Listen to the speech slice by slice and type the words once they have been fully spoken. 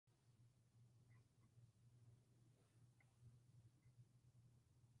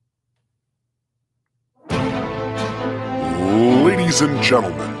Ladies and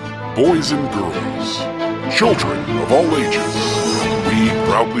gentlemen, boys and girls, children of all ages, we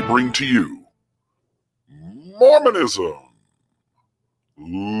proudly bring to you Mormonism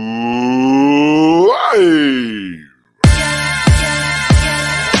Live!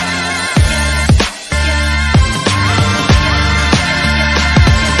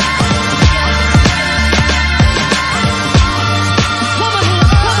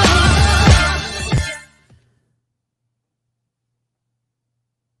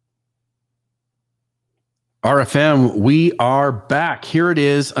 RFM, we are back. Here it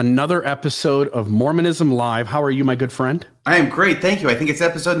is, another episode of Mormonism Live. How are you, my good friend? I am great, thank you. I think it's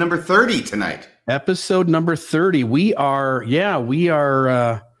episode number 30 tonight. Episode number 30. We are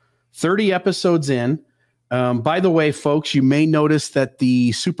 30 episodes in. By the way, folks, you may notice that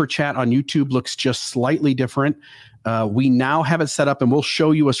the super chat on YouTube looks just slightly different. We now have it set up, and we'll show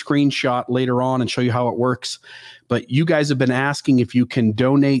you a screenshot later on and show you how it works. But you guys have been asking if you can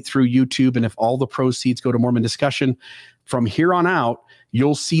donate through YouTube and if all the proceeds go to Mormon Discussion. From here on out,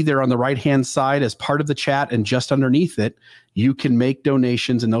 you'll see there on the right-hand side as part of the chat and just underneath it, you can make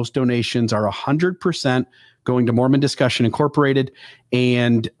donations, and those donations are 100% going to Mormon Discussion Incorporated,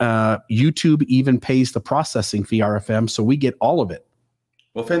 and YouTube even pays the processing fee, RFM, so we get all of it.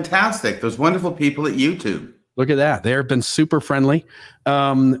 Well, fantastic. Those wonderful people at YouTube. Look at that. They've been super friendly.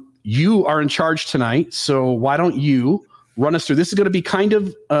 You are in charge tonight, so why don't you run us through? This is going to be kind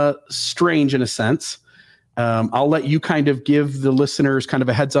of strange in a sense. I'll let you kind of give the listeners kind of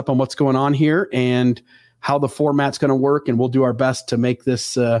a heads up on what's going on here and how the format's going to work, and we'll do our best to make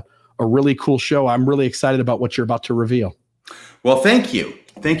this a really cool show. I'm really excited about what you're about to reveal. Well, thank you.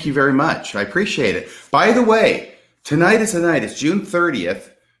 Thank you very much. I appreciate it. By the way, tonight is the night. It's June 30th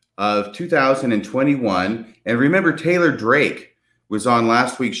of 2021. And remember, Taylor Drake was on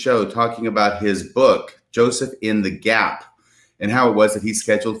last week's show talking about his book, Joseph in the Gap, and how it was that he's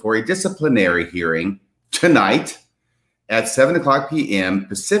scheduled for a disciplinary hearing tonight at 7:00 p.m.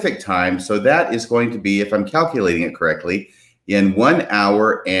 Pacific time. So that is going to be, if I'm calculating it correctly, in 1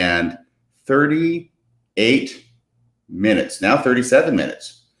 hour and 38 minutes. Now 37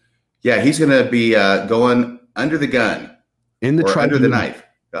 minutes. Yeah, he's going to be going under the gun. In the under the knife.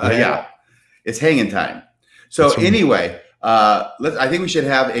 Yeah, it's hanging time. So anyway, I think we should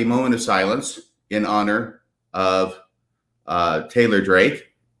have a moment of silence in honor of Taylor Drake.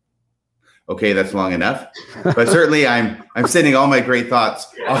 Okay, that's long enough. But certainly I'm sending all my great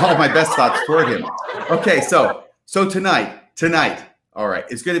thoughts, all my best thoughts toward him. Okay, so tonight, all right,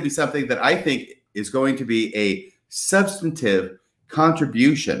 it's going to be something that I think is going to be a substantive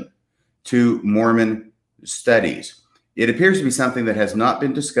contribution to Mormon studies. It appears to be something that has not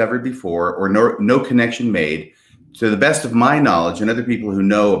been discovered before, or no connection made. To the best of my knowledge and other people who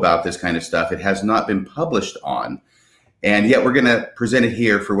know about this kind of stuff, it has not been published on. And yet we're going to present it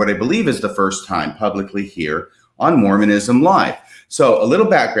here for what I believe is the first time publicly here on Mormonism Live. So a little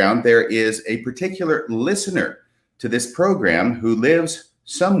background, there is a particular listener to this program who lives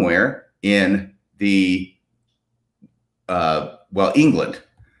somewhere in the, England.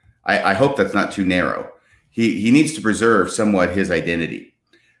 I hope that's not too narrow. He needs to preserve somewhat his identity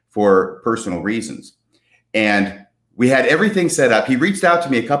for personal reasons. And we had everything set up. He reached out to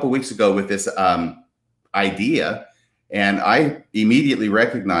me a couple of weeks ago with this idea, and I immediately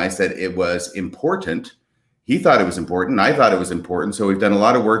recognized that it was important. He thought it was important. I thought it was important. So we've done a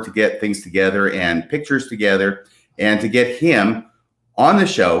lot of work to get things together and pictures together and to get him on the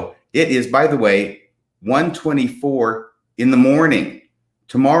show. It is, by the way, 1:24 in the morning,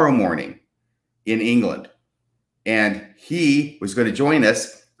 tomorrow morning in England. And he was going to join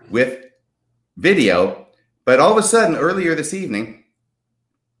us with video. But all of a sudden, earlier this evening,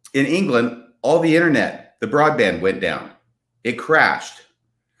 in England, all the internet, the broadband went down. It crashed.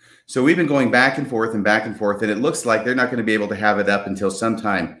 So we've been going back and forth, and it looks like they're not going to be able to have it up until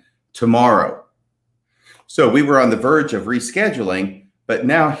sometime tomorrow. So we were on the verge of rescheduling, but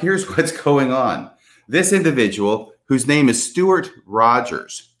now here's what's going on. This individual, whose name is Stuart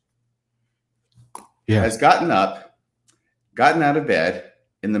Rogers, has gotten out of bed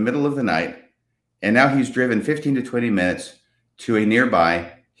in the middle of the night, and now he's driven 15 to 20 minutes to a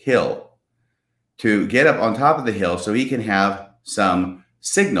nearby hill to get up on top of the hill so he can have some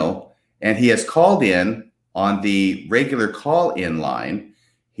signal. And he has called in on the regular call-in line.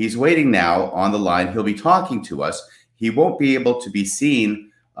 He's waiting now on the line. He'll be talking to us. He won't be able to be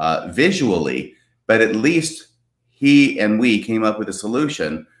seen visually, but at least he and we came up with a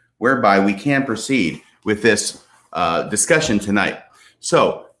solution whereby we can proceed with this discussion tonight.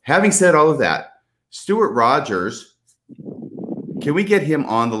 So having said all of that, Stuart Rogers, can we get him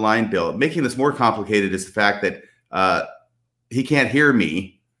on the line, Bill? Making this more complicated is the fact that he can't hear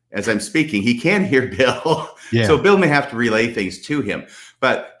me as I'm speaking. He can hear Bill. Yeah. So Bill may have to relay things to him,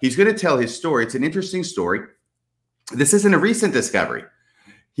 but he's going to tell his story. It's an interesting story. This isn't a recent discovery.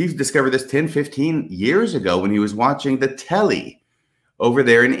 He discovered this 10, 15 years ago when he was watching the telly over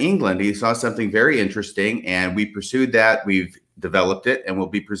there in England. He saw something very interesting, and we pursued that. We've developed it, and we'll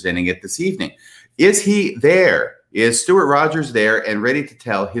be presenting it this evening. Is he there? Is Stuart Rogers there and ready to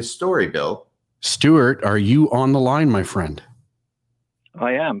tell his story, Bill? Stuart, are you on the line, my friend?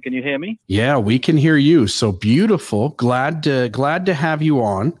 I am. Can you hear me? Yeah, we can hear you. So beautiful. Glad to have you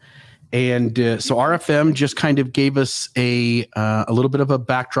on. And so RFM just kind of gave us a little bit of a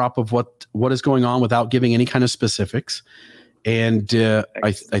backdrop of what is going on without giving any kind of specifics. And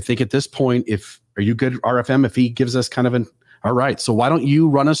I think at this point, are you good, RFM, if he gives us kind of all right. So why don't you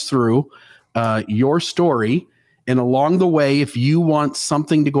run us through your story, and along the way, if you want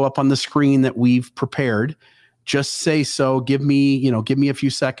something to go up on the screen that we've prepared, just say so. Give me a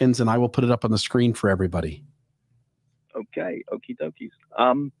few seconds and I will put it up on the screen for everybody. Okay. Okie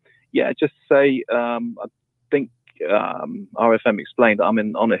dokies. Yeah, just say, I think RFM explained that I'm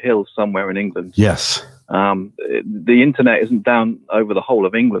on a hill somewhere in England. Yes. The internet isn't down over the whole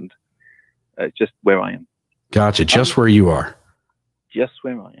of England. It's just where I am. Gotcha. Just where you are. Just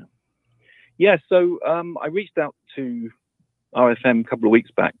where I am. Yeah, so I reached out to RFM a couple of weeks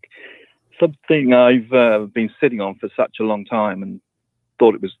back. Something I've been sitting on for such a long time and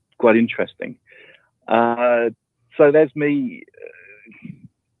thought it was quite interesting. So there's me,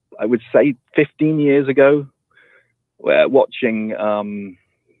 I would say 15 years ago, watching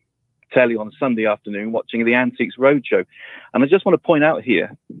telly on a Sunday afternoon, watching the Antiques Roadshow. And I just want to point out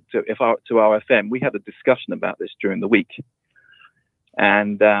here to RFM, we had a discussion about this during the week.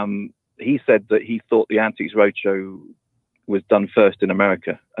 And he said that he thought the Antiques Roadshow was done first in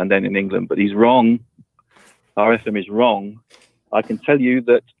America and then in England, but he's wrong. RFM is wrong. I can tell you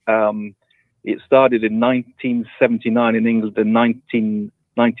that it started in 1979 in England and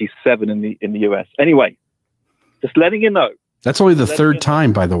 1997 in the US. Anyway, just letting you know. That's only the third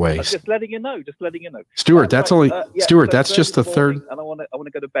time, by the way. Just letting you know. Stuart, that's only Stuart. That's just the third. And I want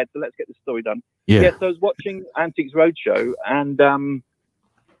to go to bed. So let's get this story done. Yeah. So I was watching Antiques Roadshow, and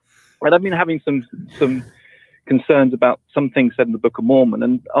I've been having some concerns about some things said in the Book of Mormon,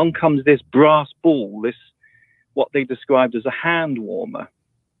 and on comes this brass ball, this what they described as a hand warmer,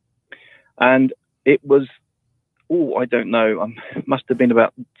 and it was, I don't know, it must have been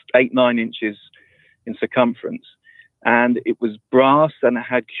about 8-9 inches in circumference. And it was brass and it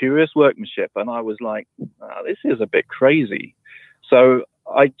had curious workmanship. And I was like, this is a bit crazy. So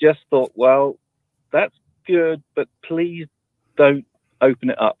I just thought, well, that's good, but please don't open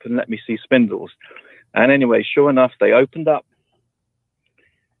it up and let me see spindles. And anyway, sure enough, they opened up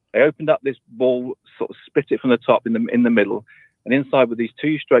this ball, sort of split it from the top in the middle, and inside were these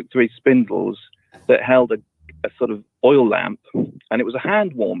 2/3 spindles that held a sort of oil lamp, and it was a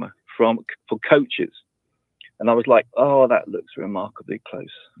hand warmer for coaches. And I was like, oh, that looks remarkably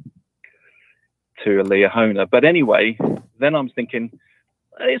close to a Liahona. But anyway, then I'm thinking,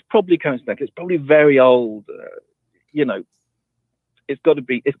 it's probably coincidental. It's probably very old. It's got to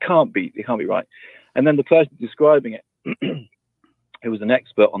be, it can't be right. And then the person describing it, who was an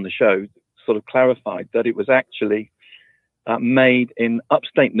expert on the show, sort of clarified that it was actually made in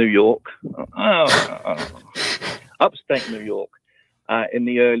upstate New York. Upstate New York in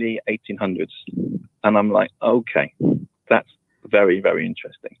the early 1800s. And I'm like, okay, that's very, very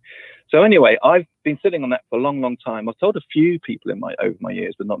interesting. So anyway, I've been sitting on that for a long, long time. I've told a few people over my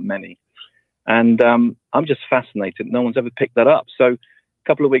years, but not many. And I'm just fascinated. No one's ever picked that up. So a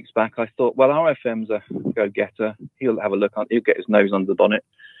couple of weeks back, I thought, well, RFM's a go-getter. He'll have a look. He'll get his nose under the bonnet.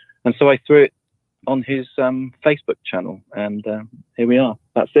 And so I threw it on his Facebook channel. And here we are.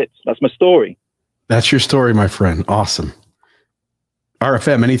 That's it. That's my story. That's your story, my friend. Awesome.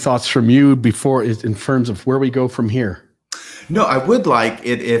 RFM, any thoughts from you in terms of where we go from here? No, I would like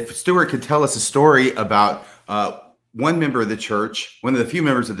it if Stuart could tell us a story about one member of the church, one of the few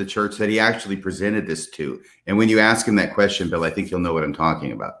members of the church that he actually presented this to. And when you ask him that question, Bill, I think you'll know what I'm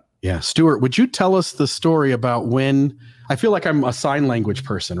talking about. Yeah. Stuart, would you tell us the story about when, I feel like I'm a sign language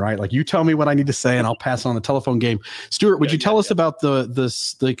person, right? Like you tell me what I need to say and I'll pass on the telephone game. Stuart, would you tell us about the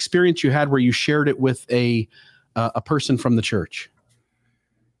experience you had where you shared it with a person from the church?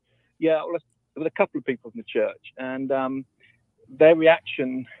 Yeah, well, with a couple of people from the church, and their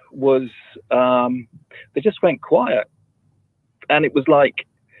reaction was they just went quiet, and it was like,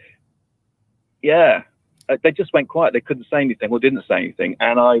 they just went quiet. They couldn't say anything or didn't say anything,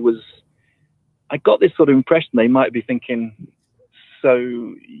 and I got this sort of impression they might be thinking,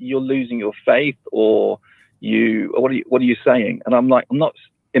 so you're losing your faith, or what are you saying? And I'm like, I'm not,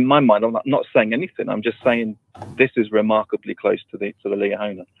 in my mind, I'm not saying anything. I'm just saying this is remarkably close to the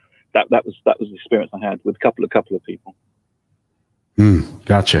Liahona. That was the experience I had with a couple of people.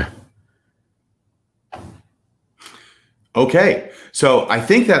 Gotcha. Okay, so I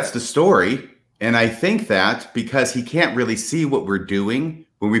think that's the story, and I think that because he can't really see what we're doing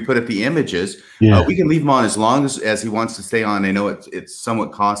when we put up the images, we can leave him on as long as he wants to stay on. I know it's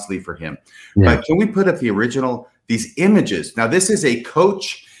somewhat costly for him, but can we put up these images? Now, this is a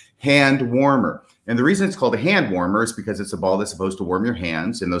Coach hand warmer, and the reason it's called a hand warmer is because it's a ball that's supposed to warm your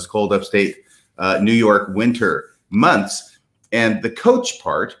hands in those cold upstate New York winter months. And the Coach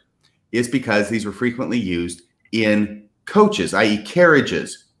part is because these were frequently used in coaches, i.e.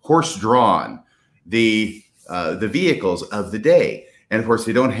 carriages, horse-drawn, the vehicles of the day. And of course,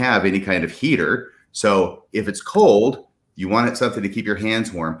 they don't have any kind of heater. So if it's cold, you want something to keep your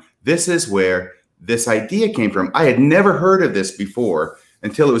hands warm. This is where this idea came from. I had never heard of this before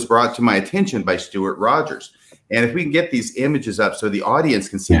until it was brought to my attention by Stuart Rogers. And if we can get these images up so the audience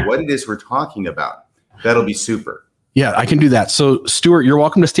can see what it is we're talking about, that'll be super. Yeah, I can do that. So Stuart, you're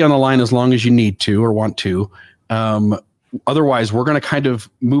welcome to stay on the line as long as you need to or want to. Otherwise, we're going to kind of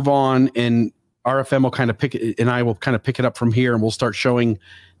move on, and RFM will kind of pick it, and I will kind of pick it up from here, and we'll start showing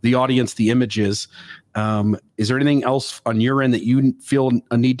the audience the images. Is there anything else on your end that you feel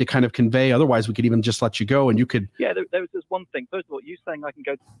a need to kind of convey? Otherwise, we could even just let you go, and you could. Yeah, there was this one thing. First of all, you saying I can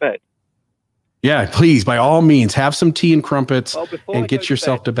go to bed. Yeah, please, by all means, have some tea and crumpets and get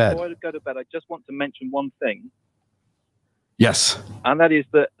yourself to bed. Before I go to bed, I just want to mention one thing. Yes. And that is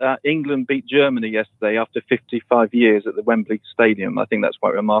that England beat Germany yesterday after 55 years at the Wembley Stadium. I think that's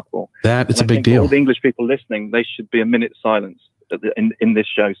quite remarkable. It's a big deal. All the English people listening, they should be a minute's silence in this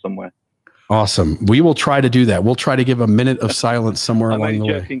show somewhere. Awesome. We will try to do that. We'll try to give a minute of silence somewhere along the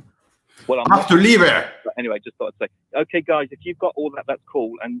way. Well, I'm to leave it. But anyway, just thought I'd say, okay, guys, if you've got all that, that's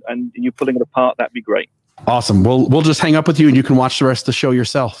cool. And you're pulling it apart, that'd be great. Awesome. We'll just hang up with you, and you can watch the rest of the show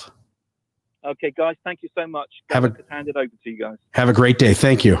yourself. Okay, guys, thank you so much. Hand it over to you guys. Have a great day.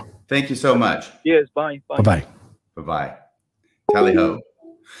 Thank you. Thank you so much. Cheers. Bye. Bye-bye. Bye-bye. Tally-ho.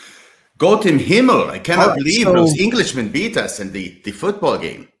 Gott im Himmel. I cannot believe those Englishmen beat us in the football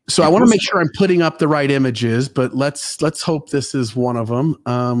game. So I want to make sure I'm putting up the right images, but let's hope this is one of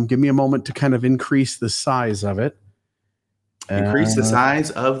them. Give me a moment to kind of increase the size of it. Increase the size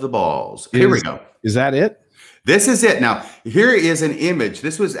of the balls. Here we go. Is that it? This is it. Now, here is an image.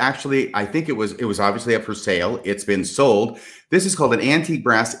 This was actually, I think it was obviously up for sale. It's been sold. This is called an antique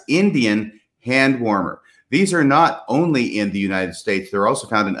brass Indian hand warmer. These are not only in the United States, they're also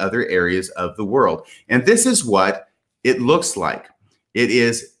found in other areas of the world. And this is what it looks like. It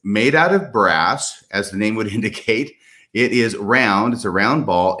is made out of brass, as the name would indicate. It is round. It's a round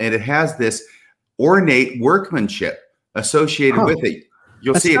ball, and it has this ornate workmanship associated with it.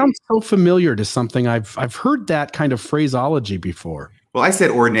 You'll see. It sounds so familiar to something I've heard that kind of phraseology before. Well, I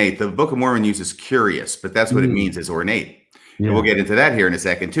said ornate. The Book of Mormon uses curious, but that's what it means is ornate. Yeah. And we'll get into that here in a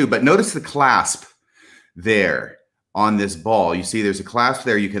second too. But notice the clasp there on this ball. You see there's a clasp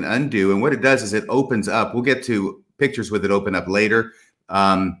there you can undo, and what it does is it opens up. We'll get to pictures with it open up later.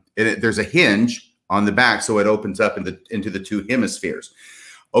 There's a hinge on the back, so it opens up into the two hemispheres.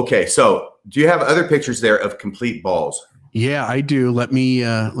 Okay, so do you have other pictures there of complete balls? Yeah, I do. Let me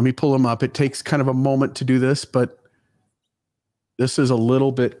pull them up. It takes kind of a moment to do this, but this is a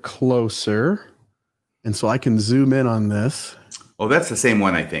little bit closer, and so I can zoom in on this. Oh, that's the same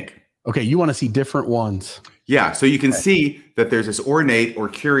one, I think. Okay, you want to see different ones. Yeah, so you can see that there's this ornate or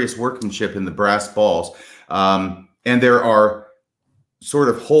curious workmanship in the brass balls, and there are sort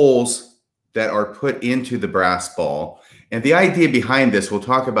of holes that are put into the brass ball. And the idea behind this, we'll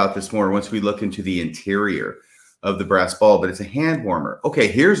talk about this more once we look into the interior of the brass ball, but it's a hand warmer. Okay,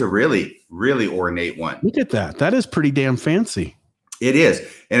 here's a really, really ornate one. Look at that. That is pretty damn fancy. It is.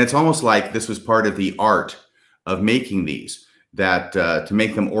 And it's almost like this was part of the art of making these, that to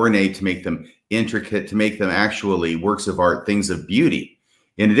make them ornate, to make them intricate, to make them actually works of art, things of beauty,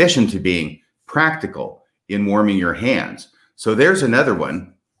 in addition to being practical in warming your hands. So there's another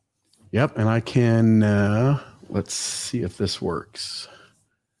one. Yep, and I can, let's see if this works.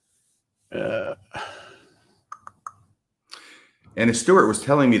 And as Stuart was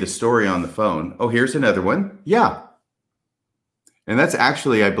telling me the story on the phone, oh, here's another one. Yeah. And that's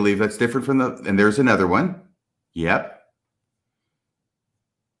actually, I believe that's different from and there's another one. Yep.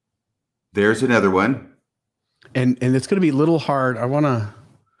 There's another one. And it's going to be a little hard. I want to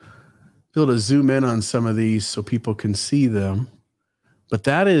be able to zoom in on some of these so people can see them. But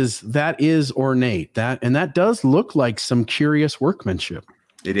that is ornate. That does look like some curious workmanship.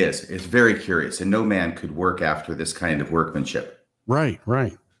 It is. It's very curious, and no man could work after this kind of workmanship. Right.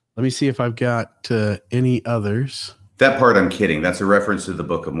 Let me see if I've got any others. That part I'm kidding. That's a reference to the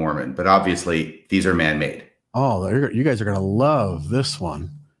Book of Mormon, but obviously these are man-made. Oh, you guys are going to love this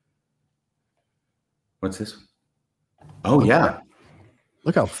one. What's this? Oh, yeah.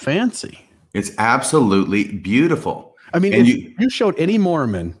 Look how fancy. It's absolutely beautiful. I mean, if you showed any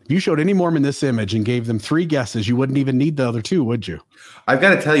Mormon this image and gave them 3 guesses, you wouldn't even need the other 2, would you? I've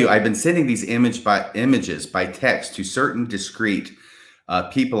got to tell you, I've been sending these images by text to certain discreet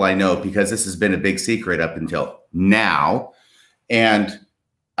people I know, because this has been a big secret up until now. And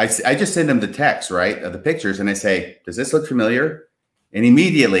I just send them the text, right, of the pictures, and I say, does this look familiar? And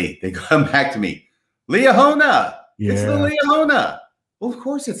immediately they come back to me, Liahona. Yeah. It's the Liahona. Well, of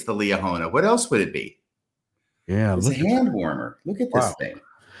course it's the Liahona. What else would it be? Yeah. It's a hand warmer. Look at this thing.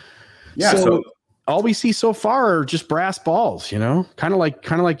 Yeah. So all we see so far are just brass balls, kind of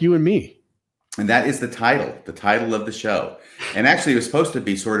like you and me. And that is the title of the show. And actually, it was supposed to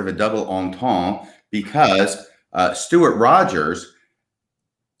be sort of a double entendre, because Stuart Rogers,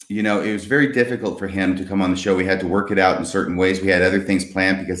 it was very difficult for him to come on the show. We had to work it out in certain ways. We had other things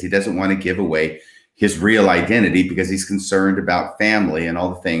planned because he doesn't want to give away his real identity, because he's concerned about family and all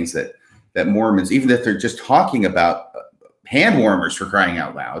the things that Mormons, even if they're just talking about hand warmers, for crying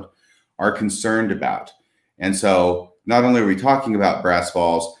out loud, are concerned about. And so not only are we talking about brass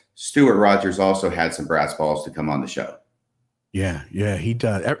balls, Stuart Rogers also had some brass balls to come on the show. Yeah, he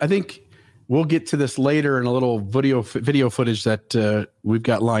does. I think we'll get to this later in a little video footage that we've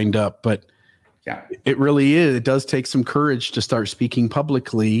got lined up. But yeah, it really is. It does take some courage to start speaking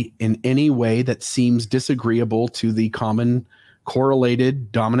publicly in any way that seems disagreeable to the common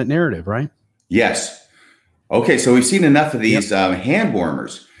correlated dominant narrative, right? Yes. Okay, so we've seen enough of these hand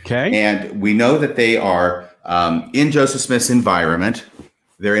warmers. Okay. And we know that they are in Joseph Smith's environment.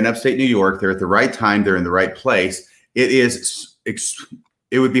 They're in upstate New York. They're at the right time. They're in the right place. It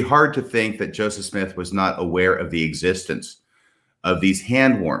would be hard to think that Joseph Smith was not aware of the existence of these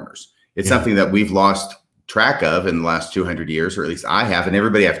hand warmers. It's something that we've lost track of in the last 200 years, or at least I have, and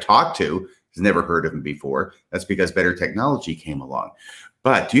everybody I've talked to has never heard of them before. That's because better technology came along.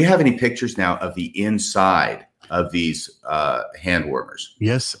 But do you have any pictures now of the inside of these hand warmers?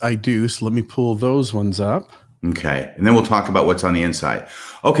 Yes, I do. So let me pull those ones up. Okay. And then we'll talk about what's on the inside.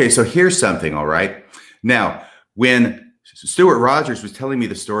 Okay. So here's something. All right. Now, when Stuart Rogers was telling me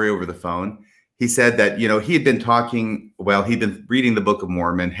the story over the phone, he said that, he had been he'd been reading the Book of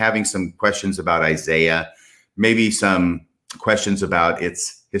Mormon, having some questions about Isaiah, maybe some questions about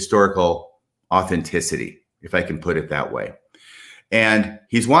its historical authenticity, if I can put it that way. And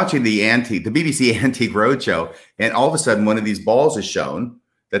he's watching the BBC Antique Roadshow, and all of a sudden one of these balls is shown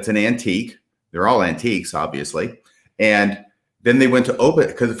that's an antique. They're all antiques, obviously. And then they went to open it,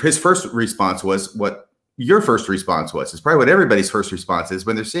 because his first response was what your first response was. It's probably what everybody's first response is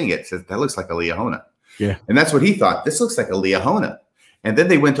when they're seeing it. It says, that looks like a Liahona. Yeah. And that's what he thought. This looks like a Liahona. And then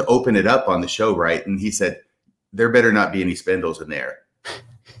they went to open it up on the show, right? And he said, there better not be any spindles in there.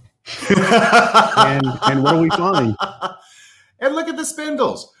 and what do we find? And look at the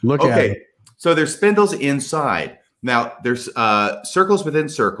spindles. Look at it. So there's spindles inside. Now there's circles within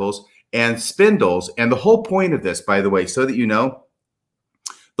circles and spindles. And the whole point of this, by the way, so that you know,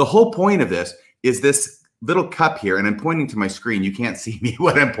 the whole point of this is this little cup here. And I'm pointing to my screen. You can't see me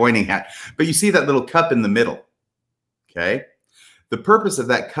what I'm pointing at, but you see that little cup in the middle. Okay. The purpose of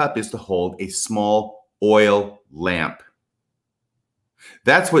that cup is to hold a small oil lamp.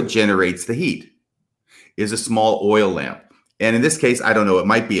 That's what generates the heat, is a small oil lamp. And in this case, I don't know, it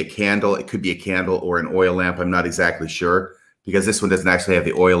might be a candle. It could be a candle or an oil lamp. I'm not exactly sure, because this one doesn't actually have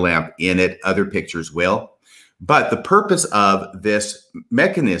the oil lamp in it. Other pictures will. But the purpose of this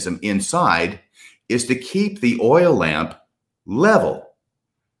mechanism inside is to keep the oil lamp level.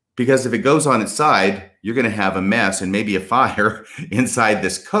 Because if it goes on its side, you're going to have a mess and maybe a fire inside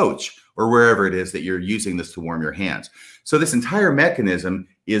this coach or wherever it is that you're using this to warm your hands. So this entire mechanism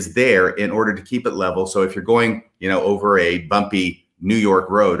is there in order to keep it level. So if you're going, over a bumpy New York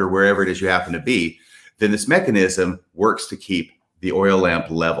road or wherever it is you happen to be, then this mechanism works to keep the oil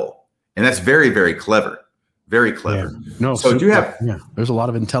lamp level. And that's very, very clever. Very clever. Yeah. No, so do you have? Yeah, there's a lot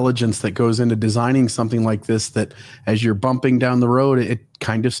of intelligence that goes into designing something like this, that as you're bumping down the road, it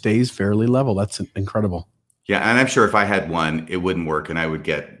kind of stays fairly level. That's incredible. Yeah, and I'm sure if I had one, it wouldn't work, and I would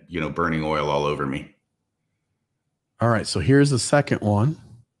get, burning oil all over me. All right, so here's the second one.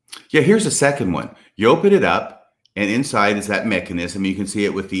 Yeah, here's the second one. You open it up, and inside is that mechanism. You can see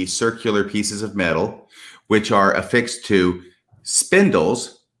it with these circular pieces of metal, which are affixed to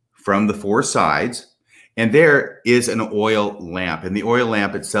spindles from the four sides. And there is an oil lamp, and the oil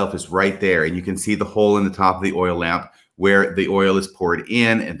lamp itself is right there. And you can see the hole in the top of the oil lamp where the oil is poured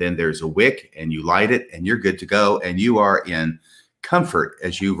in, and then there's a wick, and you light it, and you're good to go. And you are in comfort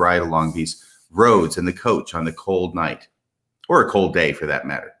as you ride along these roads in the coach on the cold night, or a cold day for that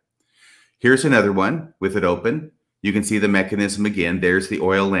matter. Here's another one with it open. You can see the mechanism again. There's the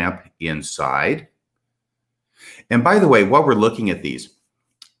oil lamp inside. And by the way, while we're looking at these,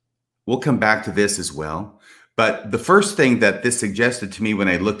 we'll come back to this as well. But the first thing that this suggested to me when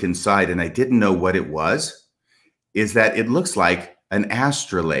I looked inside, and I didn't know what it was, is that it looks like an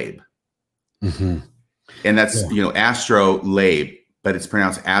astrolabe. Mm-hmm. And that's, astrolabe, but it's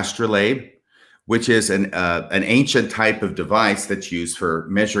pronounced astrolabe, which is an ancient type of device that's used for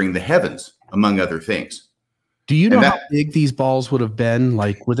measuring the heavens, among other things. Do you know how big these balls would have been?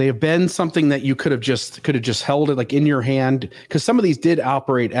 Like, would they have been something that you could have just held it like in your hand? Because some of these did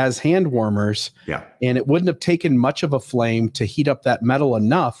operate as hand warmers. Yeah. And it wouldn't have taken much of a flame to heat up that metal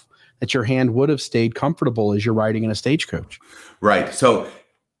enough that your hand would have stayed comfortable as you're riding in a stagecoach. Right. So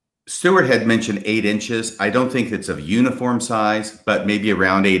Stuart had mentioned 8 inches. I don't think it's of uniform size, but maybe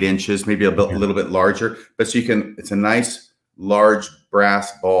around 8 inches, maybe a little bit larger. But so it's a nice large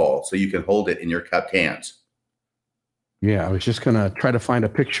brass ball, so you can hold it in your cupped hands. Yeah, I was just going to try to find a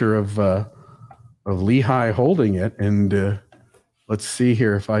picture of Lehi holding it, and let's see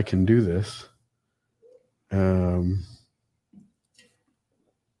here if I can do this. Look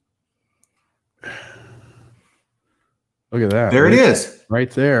at that. There it is. Right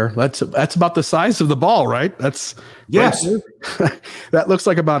there. That's about the size of the ball, right? Yes. Right. That looks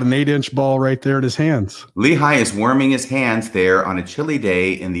like about an 8-inch ball right there in his hands. Lehi is warming his hands there on a chilly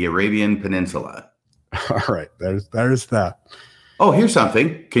day in the Arabian Peninsula. All right, there's that. Oh, here's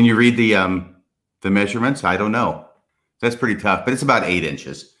something. Can you read the measurements? I don't know. That's pretty tough, but it's about 8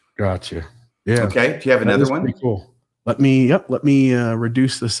 inches. Gotcha. Yeah. Okay. Do you have another one? Pretty cool. Let me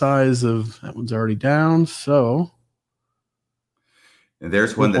reduce the size of that one's already down. So, and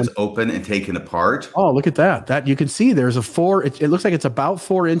there's one that's open and taken apart. Oh, look at that. That you can see there's a 4. It looks like it's about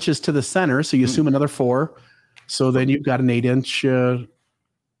 4 inches to the center. So you assume another 4. So then you've got an 8-inch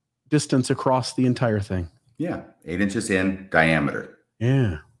distance across the entire thing. Yeah, 8 inches in diameter.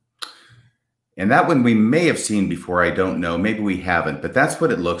 Yeah. And that one we may have seen before. I don't know. Maybe we haven't, but that's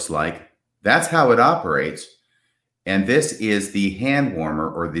what it looks like. That's how it operates. And this is the hand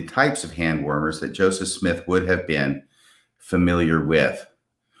warmer, or the types of hand warmers that Joseph Smith would have been familiar with.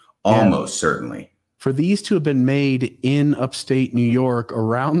 Almost certainly. For these to have been made in upstate New York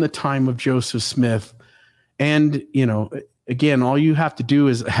around the time of Joseph Smith, and, again, all you have to do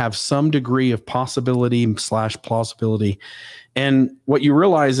is have some degree of possibility/plausibility. And what you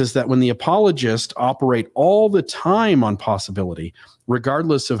realize is that when the apologists operate all the time on possibility,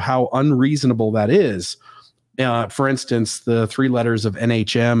 regardless of how unreasonable that is, for instance, the 3 letters of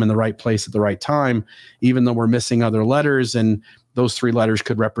NHM in the right place at the right time, even though we're missing other letters, and those 3 letters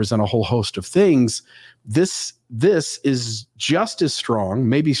could represent a whole host of things, this is just as strong,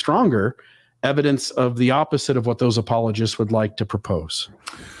 maybe stronger, evidence of the opposite of what those apologists would like to propose.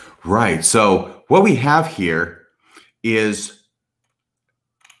 Right. So what we have here is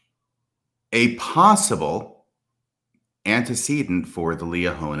a possible antecedent for the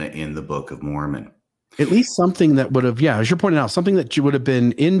Liahona in the Book of Mormon. At least something that would have, as you're pointing out, something that would have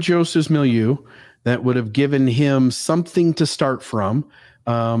been in Joseph's milieu that would have given him something to start from.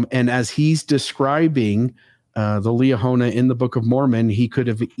 And as he's describing the Liahona in the Book of Mormon, he could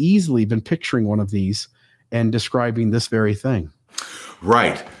have easily been picturing one of these and describing this very thing.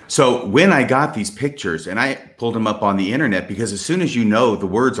 Right. So when I got these pictures, and I pulled them up on the internet, because as soon as the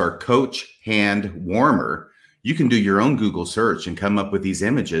words are coach hand warmer, you can do your own Google search and come up with these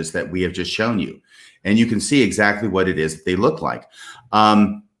images that we have just shown you. And you can see exactly what it is that they look like.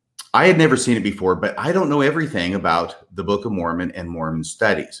 I had never seen it before, but I don't know everything about the Book of Mormon and Mormon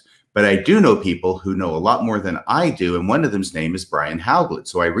studies. But I do know people who know a lot more than I do, and one of them's name is Brian Hauglid.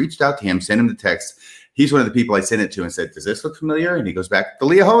 So I reached out to him, sent him the text. He's one of the people I sent it to and said, does this look familiar? And he goes back, the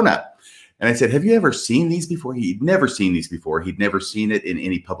Liahona. And I said, have you ever seen these before? He'd never seen these before. He'd never seen it in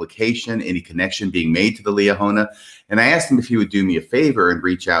any publication, any connection being made to the Liahona. And I asked him if he would do me a favor and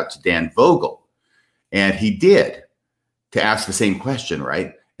reach out to Dan Vogel. And he did, to ask the same question,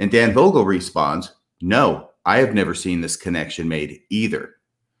 right? And Dan Vogel responds, no, I have never seen this connection made either.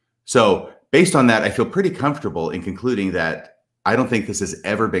 So based on that, I feel pretty comfortable in concluding that I don't think this has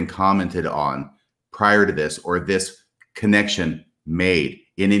ever been commented on prior to this, or this connection made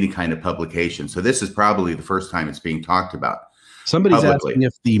in any kind of publication. So this is probably the first time it's being talked about. Somebody's asking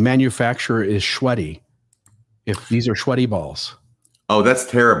if the manufacturer is Schweddy, if these are Schweddy balls. Oh, that's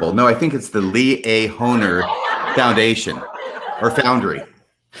terrible. No, I think it's the Liahona Foundation or Foundry.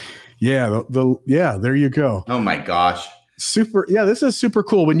 Yeah, yeah, there you go. Oh my gosh. Super. Yeah, this is super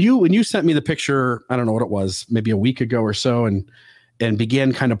cool. When you sent me the picture, I don't know what it was, maybe a week ago or so, and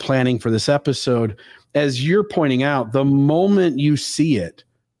began kind of planning for this episode, as you're pointing out, the moment you see it,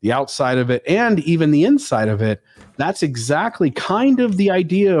 the outside of it and even the inside of it, that's exactly kind of the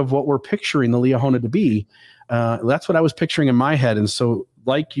idea of what we're picturing the Liahona to be. That's what I was picturing in my head. And so,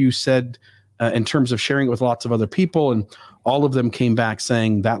 like you said, in terms of sharing it with lots of other people, and all of them came back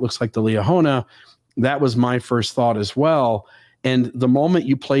saying that looks like the Liahona, that was my first thought as well. And the moment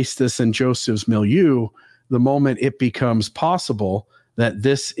you place this in Joseph's milieu, the moment it becomes possible that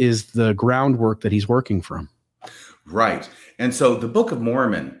this is the groundwork that he's working from. Right. And so the Book of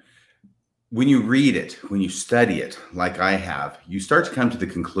Mormon, when you read it, when you study it, like I have, you start to come to the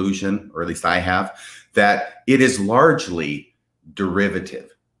conclusion, or at least I have, that it is largely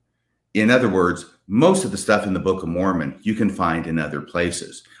derivative. In other words, most of the stuff in the Book of Mormon you can find in other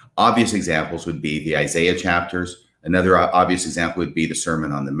places. Obvious examples would be the Isaiah chapters. Another obvious example would be the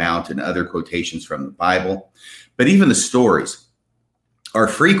Sermon on the Mount and other quotations from the Bible. But even the stories are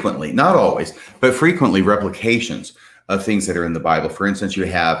frequently, not always, but frequently replications of things that are in the Bible. For instance, you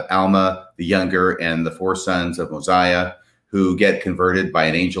have Alma the younger and the 4 sons of Mosiah who get converted by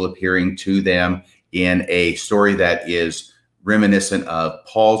an angel appearing to them in a story that is reminiscent of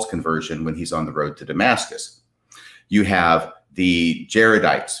Paul's conversion when he's on the road to Damascus. You have the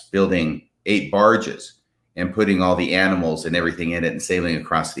Jaredites building 8 barges and putting all the animals and everything in it and sailing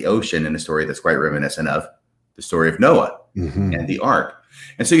across the ocean in a story that's quite reminiscent of the story of Noah and the ark.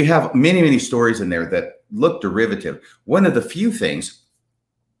 And so you have many, many stories in there that look derivative. One of the few things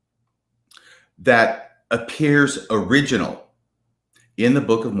that appears original in the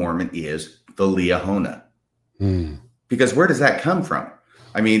Book of Mormon is the Liahona. Because where does that come from?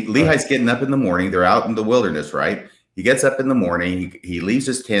 I mean, Lehi's getting up in the morning. They're out in the wilderness, right? He gets up in the morning. He leaves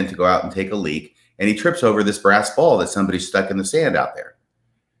his tent to go out and take a leak. And he trips over this brass ball that somebody stuck in the sand out there.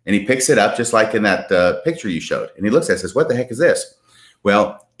 And he picks it up just like in that picture you showed. And he looks at it and says, what the heck is this?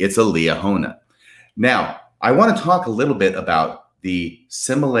 Well, it's a Liahona. Now, I want to talk a little bit about the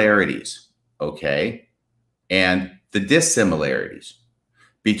similarities, okay, and the dissimilarities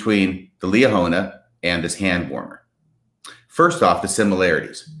between the Liahona and this hand warmer. First off, the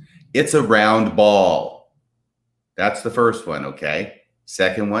similarities. It's a round ball. That's the first one, okay?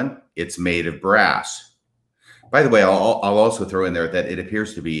 Second one, it's made of brass. By the way, I'll also throw in there that it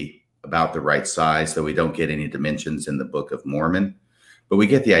appears to be about the right size, so we don't get any dimensions in the Book of Mormon. But we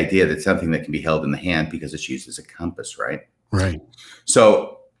get the idea that it's something that can be held in the hand because it's used as a compass, right? Right.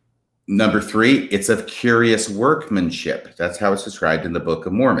 So number 3, it's of curious workmanship. That's how it's described in the Book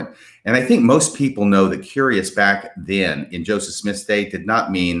of Mormon. And I think most people know that curious back then in Joseph Smith's day did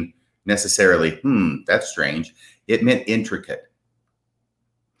not mean necessarily, that's strange. It meant intricate.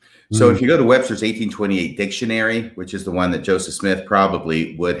 So if you go to Webster's 1828 dictionary, which is the one that Joseph Smith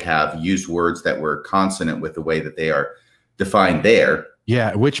probably would have used words that were consonant with the way that they are defined there.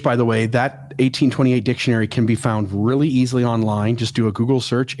 Yeah, which, by the way, that 1828 dictionary can be found really easily online. Just do a Google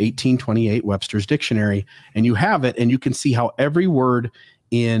search, 1828 Webster's Dictionary, and you have it, and you can see how every word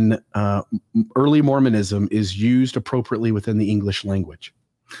in early Mormonism is used appropriately within the English language.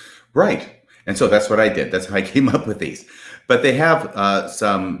 Right. And so that's what I did. That's how I came up with these. But they have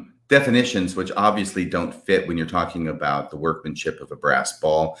some definitions which obviously don't fit when you're talking about the workmanship of a brass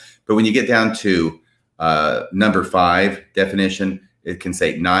ball. But when you get down to number 5 definition, it can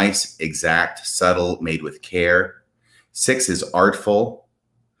say nice, exact, subtle, made with care. 6 is artful.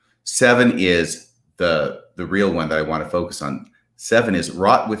 7 is the real one that I want to focus on. 7 is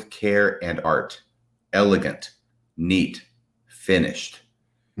wrought with care and art, elegant, neat, finished,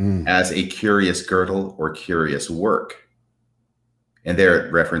 as a curious girdle or curious work. And there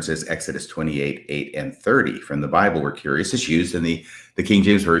it references Exodus 28, 8, and 30 from the Bible, where curious is used in the King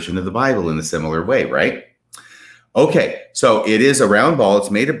James Version of the Bible in a similar way, right? Okay, so it is a round ball.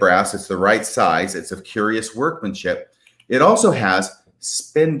 It's made of brass. It's the right size. It's of curious workmanship. It also has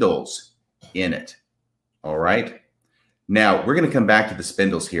spindles in it, all right? Now, we're going to come back to the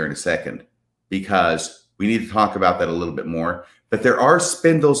spindles here in a second because we need to talk about that a little bit more. But there are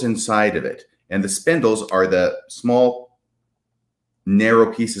spindles inside of it, and the spindles are the small,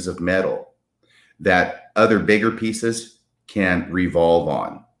 narrow pieces of metal that other bigger pieces can revolve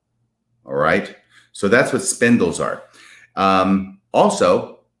on, all right? So that's what spindles are.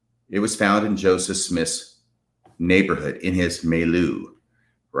 Also, it was found in Joseph Smith's neighborhood, in his milieu,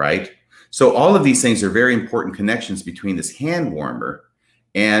 right? So all of these things are very important connections between this hand warmer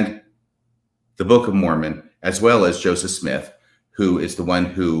and the Book of Mormon, as well as Joseph Smith, who is the one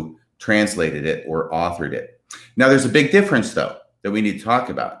who translated it or authored it. Now, there's a big difference, though, that we need to talk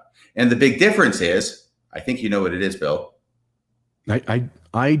about. And the big difference is, I think you know what it is, Bill.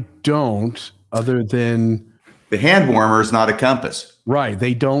 I don't, other than... The hand warmer is not a compass. Right.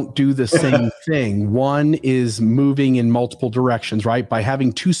 They don't do the same thing. One is moving in multiple directions, right? By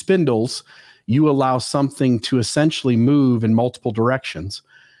having two spindles, you allow something to essentially move in multiple directions.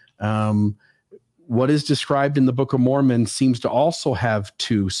 What is described in the Book of Mormon seems to also have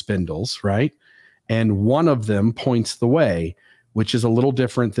two spindles, right? And one of them points the way, which is a little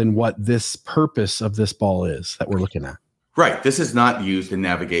different than what this purpose of this ball is that we're looking at. Right. This is not used in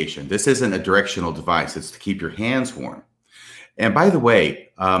navigation. This isn't a directional device. It's to keep your hands warm. And by the way,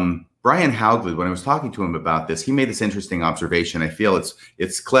 Brian Haugley, when I was talking to him about this, he made this interesting observation. I feel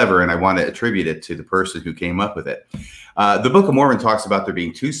it's clever, and I want to attribute it to the person who came up with it. The Book of Mormon talks about there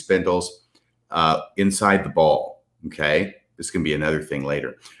being two spindles inside the ball. Okay. This can be another thing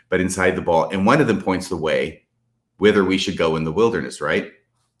later, but inside the ball. And one of them points the way whither we should go in the wilderness, right?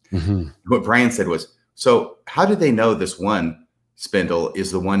 Mm-hmm. What Brian said was, so how do they know this one spindle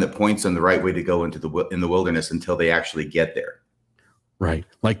is the one that points them the right way to go in the wilderness until they actually get there? Right.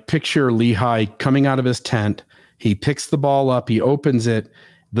 Like picture Lehi coming out of his tent. He picks the ball up. He opens it.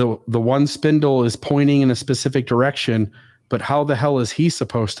 The one spindle is pointing in a specific direction, but how the hell is he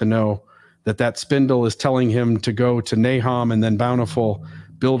supposed to know that that spindle is telling him to go to Nahum and then Bountiful,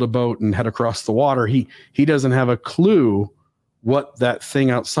 build a boat and head across the water? He doesn't have a clue what that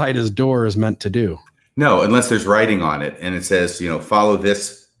thing outside his door is meant to do. No, unless there's writing on it and it says, you know, follow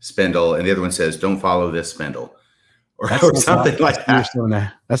this spindle, and the other one says, don't follow this spindle, or something like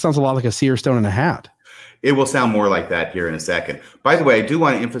that. That sounds a lot like a seer stone in a hat. It will sound more like that here in a second. By the way, I do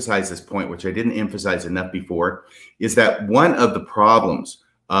want to emphasize this point, which I didn't emphasize enough before, is that one of the problems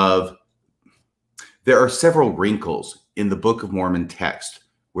there are several wrinkles in the Book of Mormon text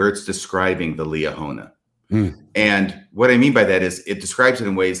where it's describing the Liahona. And what I mean by that is it describes it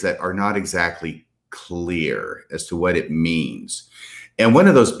in ways that are not exactly clear as to what it means. And one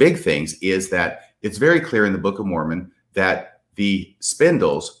of those big things is that it's very clear in the Book of Mormon that the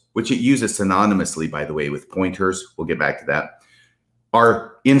spindles, which it uses synonymously, by the way, with pointers, we'll get back to that,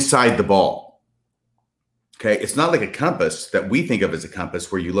 are inside the ball. Okay, it's not like a compass that we think of as a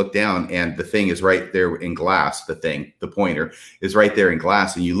compass where you look down and the thing is right there in glass, the pointer is right there in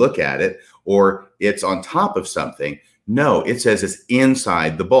glass and you look at it, or it's on top of something. No, it says it's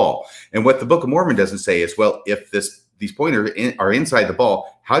inside the ball. And what the Book of Mormon doesn't say is, well, if these pointers are inside the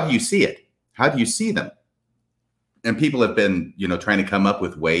ball, how do you see it? How do you see them? And people have been, you know, trying to come up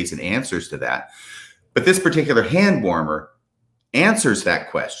with ways and answers to that. But this particular hand warmer answers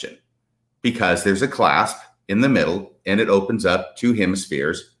that question because there's a clasp in the middle and it opens up two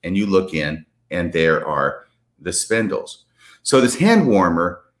hemispheres and you look in and there are the spindles. So this hand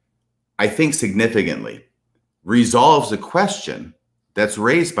warmer, I think significantly, resolves a question that's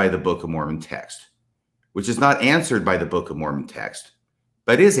raised by the Book of Mormon text, which is not answered by the Book of Mormon text,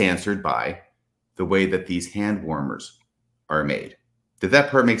 but is answered by the way that these hand warmers are made. Did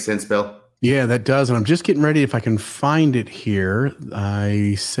that part make sense, Bill? Yeah, that does. And I'm just getting ready if I can find it here.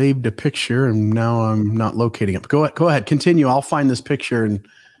 I saved a picture and now I'm not locating it. But go ahead, continue. I'll find this picture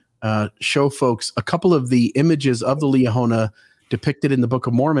and show folks a couple of the images of the Liahona depicted in the Book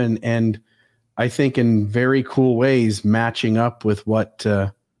of Mormon, and I think in very cool ways matching up with what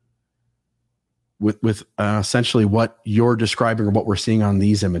essentially what you're describing or what we're seeing on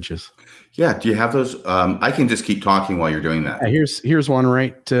these images. Yeah. Do you have those? I can just keep talking while you're doing that. Yeah, here's one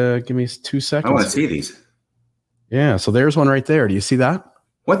right. Give me 2 seconds. I want to see these. Yeah. So there's one right there. Do you see that?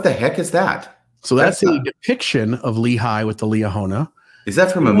 What the heck is that? So that's a depiction of Lehi with the Liahona. Is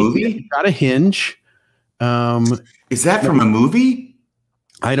that from a movie? Got a hinge. Is that from a movie?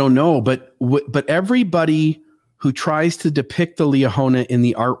 I don't know, but everybody who tries to depict the Liahona in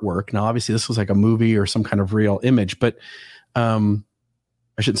the artwork, now obviously this was like a movie or some kind of real image, but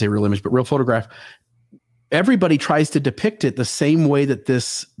I shouldn't say real image, but real photograph. Everybody tries to depict it the same way that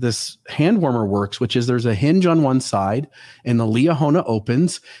this hand warmer works, which is there's a hinge on one side and the Liahona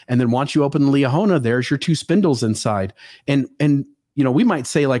opens, and then once you open the Liahona, there's your two spindles inside. And you know, we might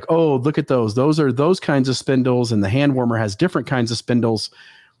say like, oh, look at those. Those are those kinds of spindles, and the hand warmer has different kinds of spindles.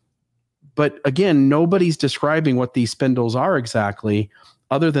 But again, nobody's describing what these spindles are exactly,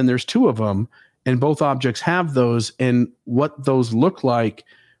 other than there's two of them, and both objects have those, and what those look like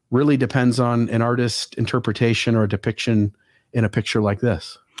really depends on an artist's interpretation or a depiction in a picture like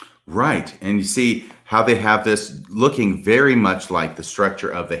this. Right. And you see how they have this looking very much like the structure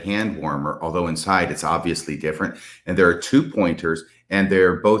of the hand warmer, although inside it's obviously different. And there are two pointers and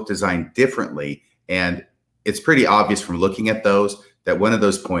they're both designed differently. And it's pretty obvious from looking at those that one of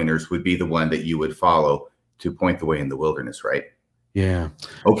those pointers would be the one that you would follow to point the way in the wilderness, right? Yeah.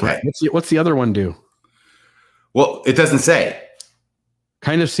 Okay. What's the other one do? Well, it doesn't say.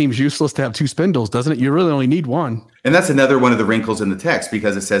 Kind of seems useless to have two spindles, doesn't it? You really only need one. And that's another one of the wrinkles in the text,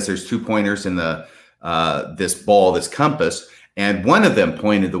 because it says there's 2 pointers in the this ball, this compass, and one of them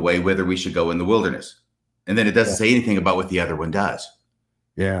pointed the way whither we should go in the wilderness. And then it doesn't say anything about what the other one does.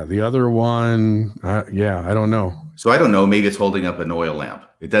 Yeah, the other one, I don't know. So I don't know. Maybe it's holding up an oil lamp.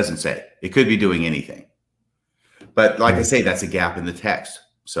 It doesn't say. It could be doing anything. But like I say, that's a gap in the text.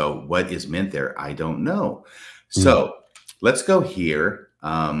 So what is meant there? I don't know. So let's go here.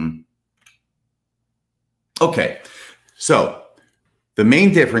 Okay. So the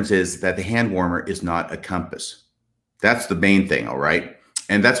main difference is that the hand warmer is not a compass. That's the main thing, all right?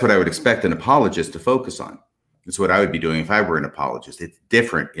 And that's what I would expect an apologist to focus on. It's what I would be doing if I were an apologist. It's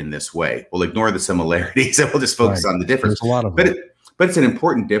different in this way. We'll ignore the similarities and we'll just focus on the difference. There's a lot of but it's an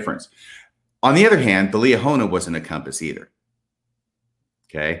important difference. On the other hand, the Liahona wasn't a compass either.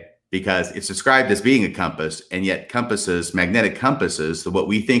 Okay? Because it's described as being a compass, and yet compasses, magnetic compasses, what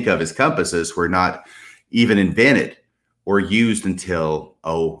we think of as compasses, were not even invented or used until,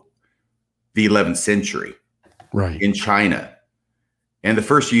 the 11th century. Right. In China. And the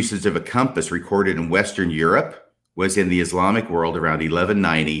first usage of a compass recorded in Western Europe was in the Islamic world around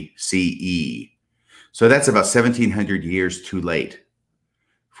 1190 CE. So that's about 1700 years too late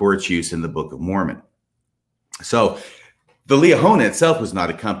for its use in the Book of Mormon. So the Liahona itself was not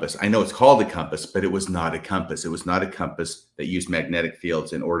a compass. I know it's called a compass, but it was not a compass. It was not a compass that used magnetic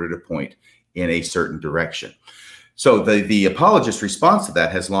fields in order to point in a certain direction. So the apologist's response to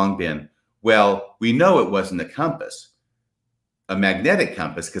that has long been, well, we know it wasn't a compass, a magnetic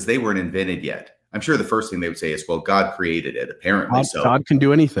compass, because they weren't invented yet. I'm sure the first thing they would say is, well, God created it, apparently. God can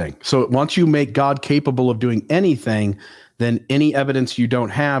do anything. So once you make God capable of doing anything, then any evidence you don't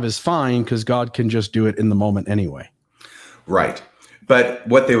have is fine, because God can just do it in the moment anyway. Right. But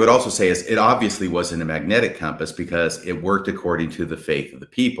what they would also say is it obviously wasn't a magnetic compass, because it worked according to the faith of the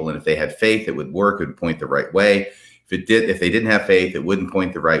people. And if they had faith, it would work, it would point the right way. If they didn't have faith, it wouldn't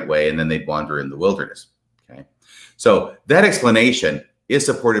point the right way, and then they'd wander in the wilderness. Okay. So that explanation is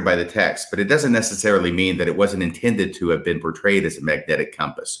supported by the text, but it doesn't necessarily mean that it wasn't intended to have been portrayed as a magnetic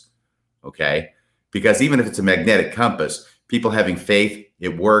compass. Okay. Because even if it's a magnetic compass, people having faith,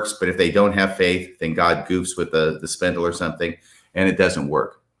 it works. But if they don't have faith, then God goofs with the spindle or something, and it doesn't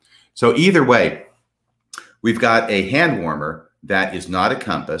work. So either way, we've got a hand warmer that is not a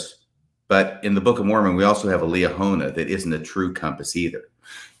compass. But in the Book of Mormon, we also have a Liahona that isn't a true compass either.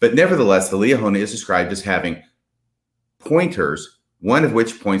 But nevertheless, the Liahona is described as having pointers, one of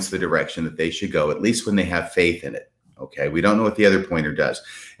which points the direction that they should go, at least when they have faith in it. Okay, we don't know what the other pointer does.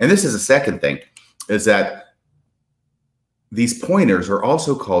 And this is a second thing, is that these pointers are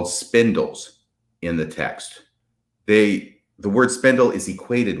also called spindles in the text. The word spindle is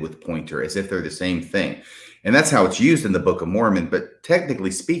equated with pointer, as if they're the same thing. And that's how it's used in the Book of Mormon. But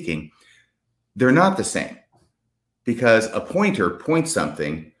technically speaking, they're not the same, because a pointer points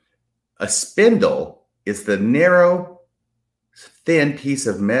something. A spindle is the narrow, thin piece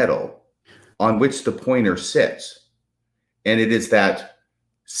of metal on which the pointer sits. And it is that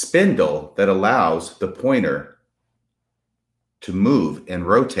spindle that allows the pointer to move and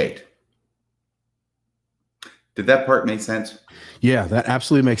rotate. Did that part make sense? Yeah, that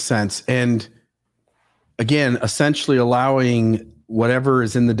absolutely makes sense. And again, essentially allowing whatever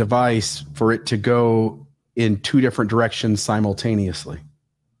is in the device for it to go in 2 different directions simultaneously.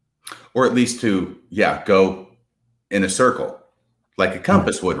 Or at least to, go in a circle, like a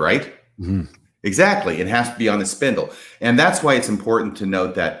compass would, right? Mm-hmm. Exactly. It has to be on a spindle. And that's why it's important to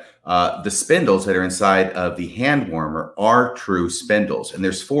note that the spindles that are inside of the hand warmer are true spindles. And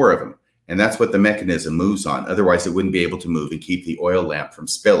there's 4 of them. And that's what the mechanism moves on. Otherwise, it wouldn't be able to move and keep the oil lamp from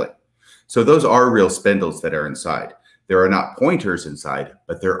spilling. So those are real spindles that are inside. There are not pointers inside,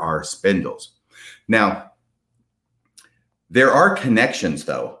 but there are spindles. Now, there are connections,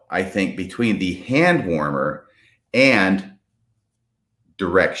 though, I think, between the hand warmer and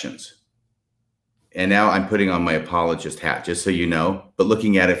directions. And now I'm putting on my apologist hat, just so you know, but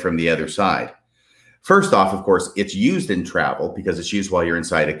looking at it from the other side. First off, of course, it's used in travel because it's used while you're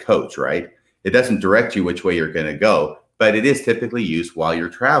inside a coach, right? It doesn't direct you which way you're going to go, but it is typically used while you're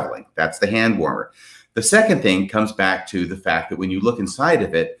traveling. That's the hand warmer. The second thing comes back to the fact that when you look inside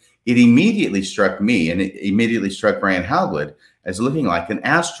of it, it immediately struck me, and it immediately struck Brian Howgood, as looking like an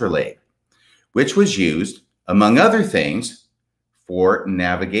astrolabe, which was used, among other things, for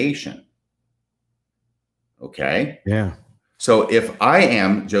navigation. Okay? Yeah. So if I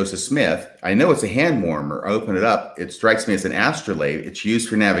am Joseph Smith, I know it's a hand warmer. I open it up. It strikes me as an astrolabe. It's used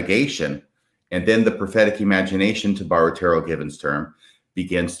for navigation. And then the prophetic imagination, to borrow Terrell Given's term,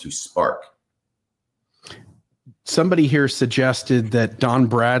 begins to spark. Somebody here suggested that Don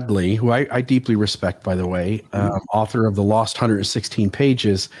Bradley, who I deeply respect, by the way, author of The Lost 116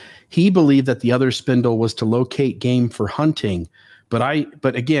 Pages, he believed that the other spindle was to locate game for hunting.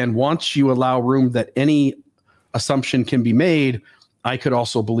 But again, once you allow room that any assumption can be made, I could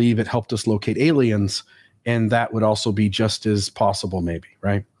also believe it helped us locate aliens, and that would also be just as possible, maybe,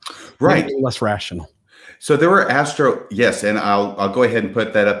 right? Right. Maybe less rational. So there were yes, and I'll go ahead and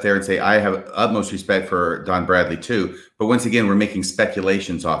put that up there and say I have utmost respect for Don Bradley too. But once again, we're making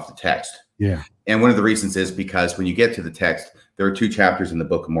speculations off the text. Yeah. And one of the reasons is because when you get to the text, there are 2 chapters in the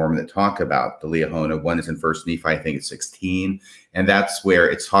Book of Mormon that talk about the Liahona. One is in 1 Nephi, I think it's 16. And that's where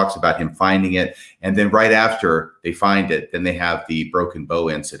it talks about him finding it. And then right after they find it, then they have the broken bow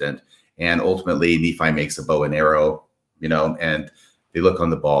incident. And ultimately, Nephi makes a bow and arrow, and they look on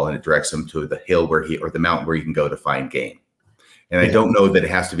the ball and it directs them to the hill or the mountain where you can go to find game. And I don't know that it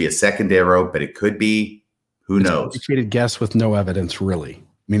has to be a second arrow, but it could be. Who knows? Educated guess with no evidence, really.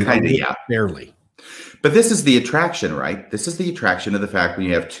 I mean, kind of, yeah. Barely. But this is the attraction, right? This is the attraction of the fact when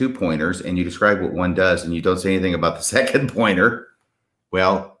you have 2 pointers and you describe what one does and you don't say anything about the second pointer.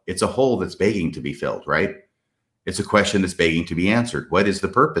 Well, it's a hole that's begging to be filled, right? It's a question that's begging to be answered. What is the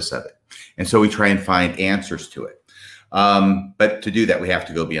purpose of it? And so we try and find answers to it. But to do that, we have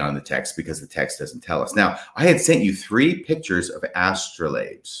to go beyond the text because the text doesn't tell us. Now, I had sent you 3 pictures of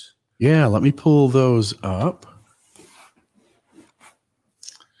astrolabes. Yeah, let me pull those up.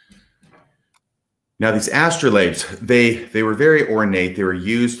 Now, these astrolabes, they were very ornate. They were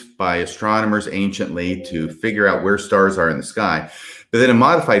used by astronomers anciently to figure out where stars are in the sky. But then a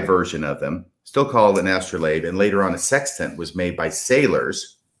modified version of them, still called an astrolabe, and later on a sextant, was made by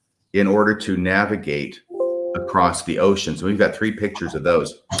sailors in order to navigate across the ocean. So we've got 3 pictures of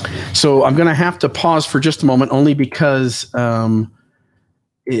those. So I'm going to have to pause for just a moment, only because the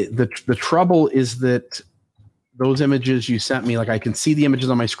trouble is that those images you sent me, like I can see the images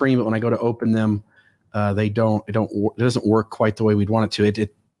on my screen, but when I go to open them, it doesn't work quite the way we'd want it to.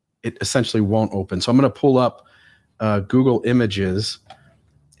 It essentially won't open. So I'm going to pull up Google Images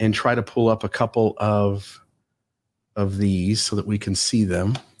and try to pull up a couple of these so that we can see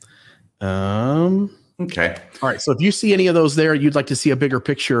them. Okay. All right. So if you see any of those there you'd like to see a bigger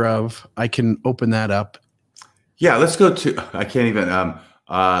picture of, I can open that up. Yeah, let's go to, I can't even,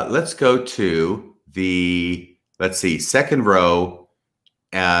 let's go to the, let's see, second row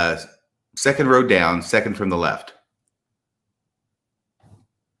down, second from the left.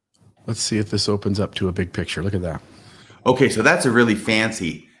 Let's see if this opens up to a big picture. Look at that. Okay, so that's a really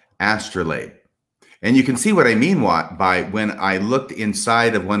fancy astrolabe. And you can see what I mean by when I looked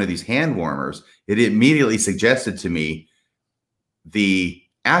inside of one of these hand warmers, it immediately suggested to me the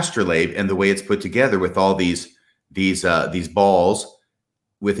astrolabe and the way it's put together with all these balls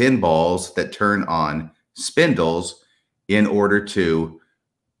within balls that turn on spindles in order to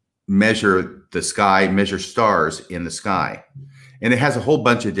measure the sky, measure stars in the sky. And it has a whole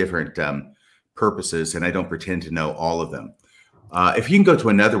bunch of different purposes, and I don't pretend to know all of them. If you can go to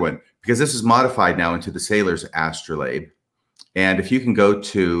another one, because this is modified now into the sailor's astrolabe. And if you can go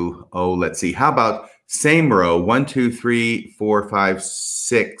to, let's see, how about same row, 1, 2, 3, 4, 5,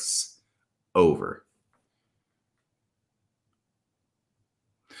 6 over.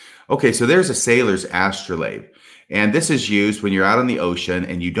 Okay, so there's a sailor's astrolabe. And this is used when you're out on the ocean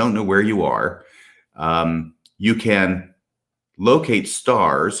and you don't know where you are. You can locate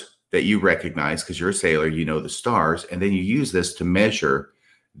stars that you recognize because you're a sailor, you know the stars, and then you use this to measure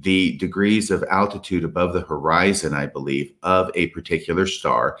the degrees of altitude above the horizon, I believe, of a particular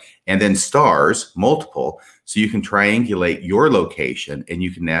star, and then stars, multiple, so you can triangulate your location and you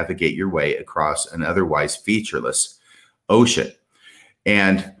can navigate your way across an otherwise featureless ocean.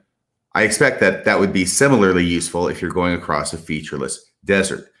 And I expect that that would be similarly useful if you're going across a featureless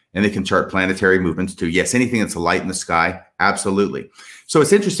desert. And they can chart planetary movements too. Yes, anything that's a light in the sky, absolutely. So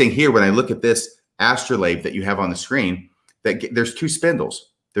it's interesting here when I look at this astrolabe that you have on the screen, that there's 2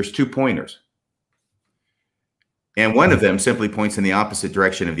 spindles. There's 2 pointers. And one of them simply points in the opposite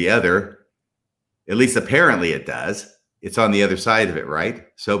direction of the other. At least apparently it does. It's on the other side of it, right?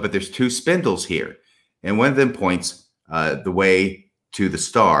 So, but there's 2 spindles here. And one of them points the way to the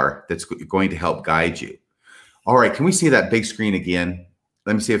star that's going to help guide you. All right, can we see that big screen again?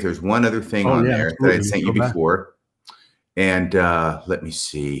 Let me see if there's one other thing on there that I sent you before. And let me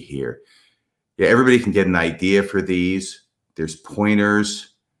see here. Yeah, everybody can get an idea for these. There's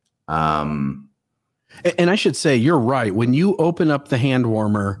pointers. And I should say, you're right. When you open up the hand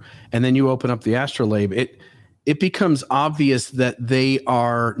warmer and then you open up the astrolabe, it becomes obvious that they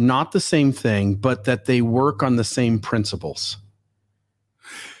are not the same thing, but that they work on the same principles.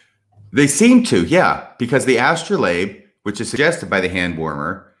 They seem to, yeah, because the astrolabe, which is suggested by the hand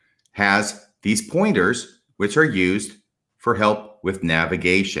warmer, has these pointers which are used for help with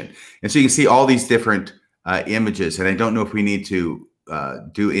navigation. And so you can see all these different images, and I don't know if we need to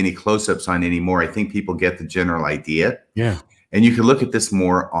do any close-ups on any more. I think people get the general idea. Yeah. And you can look at this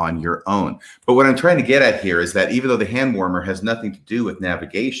more on your own. But what I'm trying to get at here is that even though the hand warmer has nothing to do with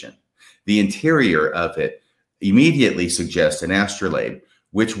navigation, the interior of it immediately suggests an astrolabe,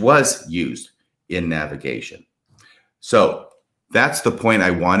 which was used in navigation. So that's the point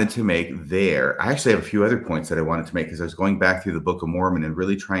I wanted to make there. I actually have a few other points that I wanted to make because I was going back through the Book of Mormon and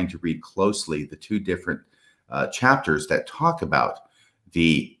really trying to read closely the two different chapters that talk about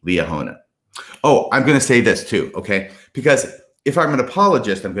the Liahona. Oh, I'm going to say this too, okay? Because if I'm an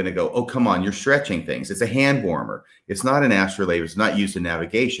apologist, I'm going to go, oh, come on, you're stretching things. It's a hand warmer. It's not an astrolabe. It's not used in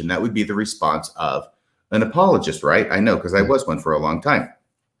navigation. That would be the response of an apologist, right? I know, because I was one for a long time.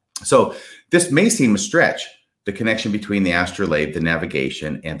 So this may seem a stretch, the connection between the astrolabe, the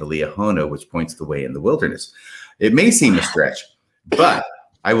navigation, and the Liahona, which points the way in the wilderness. It may seem a stretch, but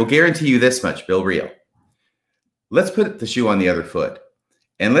I will guarantee you this much, Bill Reel. Let's put the shoe on the other foot.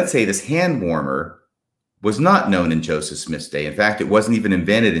 And let's say this hand warmer was not known in Joseph Smith's day. In fact, it wasn't even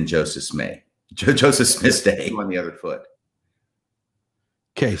invented in Joseph Smith's day. On the other foot.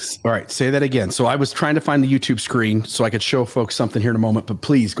 Okay. All right. Say that again. So I was trying to find the YouTube screen so I could show folks something here in a moment, but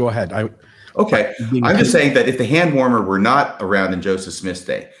please go ahead. Okay. I'm just saying that if the hand warmer were not around in Joseph Smith's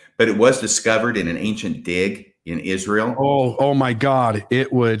day, but it was discovered in an ancient dig in Israel. Oh my God.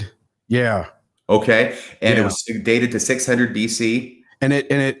 It would. Yeah. Okay. And it was dated to 600 BC. And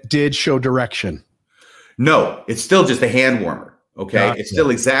it did show direction. No, it's still just a hand warmer. Okay. It's still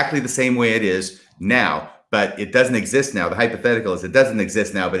exactly the same way it is now, but it doesn't exist now. The hypothetical is it doesn't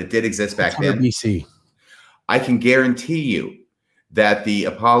exist now, but it did exist back then. BC. I can guarantee you that the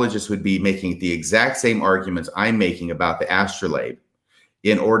apologists would be making the exact same arguments I'm making about the astrolabe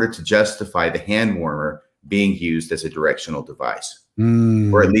in order to justify the hand warmer being used as a directional device,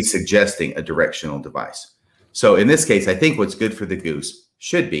 or at least suggesting a directional device. So in this case, I think what's good for the goose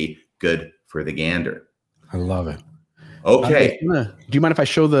should be good for the gander. I love it. Okay. Do you mind if I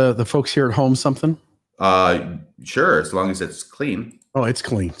show the folks here at home something? Sure, as long as it's clean. Oh, it's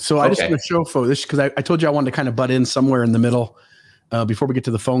clean. So I just want to show folks this because I told you I wanted to kind of butt in somewhere in the middle before we get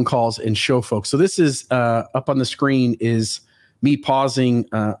to the phone calls and show folks. So this is up on the screen is me pausing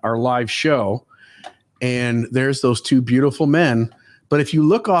our live show. And there's those two beautiful men. But if you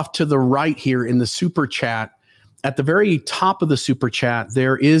look off to the right here in the super chat, at the very top of the super chat,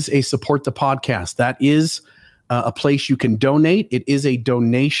 there is a support the podcast. That is a place you can donate. It is a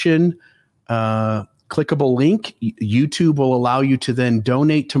donation clickable link. YouTube will allow you to then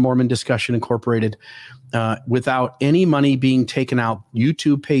donate to Mormon Discussion Incorporated without any money being taken out.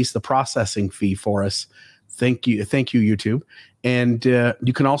 YouTube pays the processing fee for us. Thank you, YouTube. And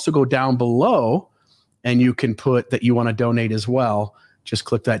you can also go down below and you can put that you want to donate as well. Just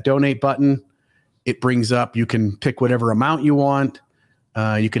click that donate button. It brings up, you can pick whatever amount you want.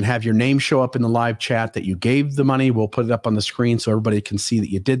 You can have your name show up in the live chat that you gave the money. We'll put it up on the screen so everybody can see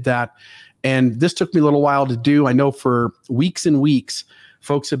that you did that. And this took me a little while to do. I know for weeks and weeks,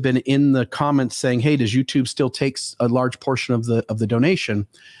 folks have been in the comments saying, hey, does YouTube still take a large portion of the donation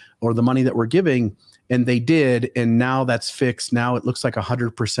or the money that we're giving? And they did. And now that's fixed. Now it looks like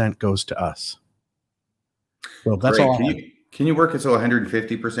 100% goes to us. So that's all. Can you work it so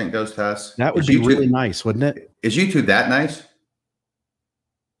 150% goes to us? That would be really nice, wouldn't it? Is YouTube that nice?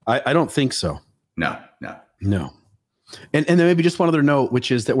 I don't think so. No. And then maybe just one other note,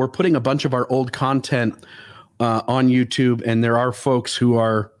 which is that we're putting a bunch of our old content on YouTube, and there are folks who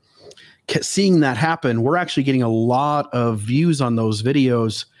are seeing that happen. We're actually getting a lot of views on those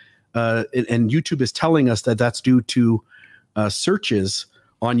videos, and YouTube is telling us that that's due to searches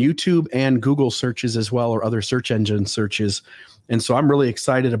on YouTube and Google searches as well, or other search engine searches. And so I'm really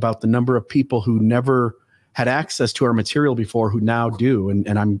excited about the number of people who never had access to our material before who now do. And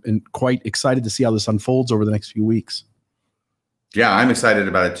I'm quite excited to see how this unfolds over the next few weeks. Yeah, I'm excited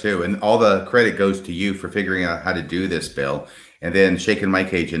about it too. And all the credit goes to you for figuring out how to do this, Bill, and then shaking my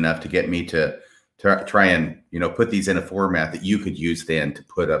cage enough to get me to try and, put these in a format that you could use then to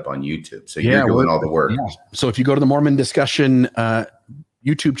put up on YouTube. So you're doing all the work. Yeah. So if you go to the Mormon Discussion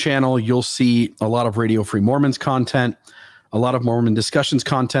YouTube channel, you'll see a lot of Radio Free Mormons content, a lot of Mormon Discussions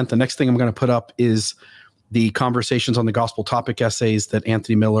content. The next thing I'm going to put up is the conversations on the gospel topic essays that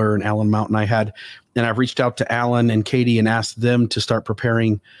Anthony Miller and Alan Mount and I had. And I've reached out to Alan and Katie and asked them to start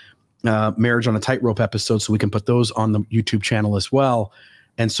preparing Marriage on a Tightrope episodes so we can put those on the YouTube channel as well.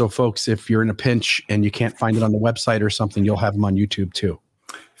 And so, folks, if you're in a pinch and you can't find it on the website or something, you'll have them on YouTube too.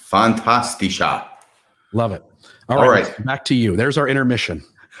 Fantastica. Love it. All right. Back to you. There's our intermission.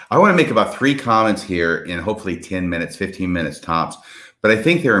 I want to make about 3 comments here in hopefully 10 minutes, 15 minutes tops. But I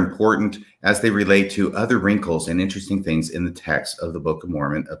think they're important as they relate to other wrinkles and interesting things in the text of the Book of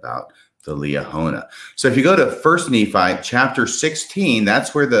Mormon about the Liahona. So if you go to 1 Nephi chapter 16,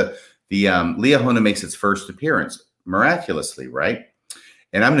 that's where the Liahona makes its first appearance, miraculously, right?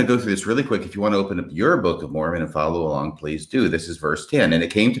 And I'm going to go through this really quick. If you want to open up your Book of Mormon and follow along, please do. This is verse 10. And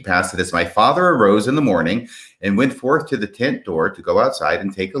it came to pass that as my father arose in the morning and went forth to the tent door to go outside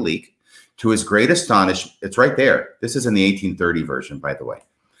and take a leak, to his great astonishment, it's right there. This is in the 1830 version, by the way.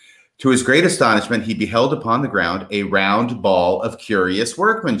 To his great astonishment, he beheld upon the ground a round ball of curious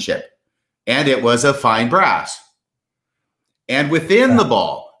workmanship, and it was of fine brass. And within the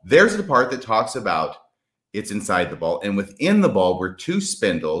ball, there's the part that talks about it's inside the ball. And within the ball were 2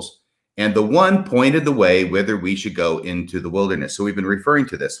 spindles, and the one pointed the way whither we should go into the wilderness. So we've been referring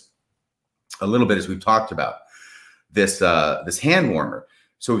to this a little bit as we've talked about this, this hand warmer.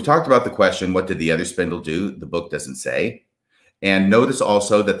 So we've talked about the question, what did the other spindle do? The book doesn't say. And notice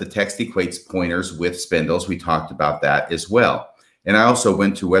also that the text equates pointers with spindles. We talked about that as well. And I also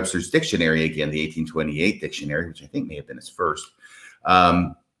went to Webster's dictionary again, the 1828 dictionary, which I think may have been his first.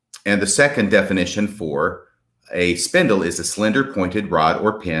 And the second definition for a spindle is a slender pointed rod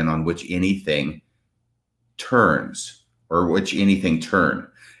or pin on which anything turns, or which anything turn,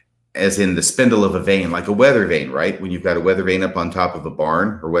 as in the spindle of a vane, like a weather vane, right? When you've got a weather vane up on top of a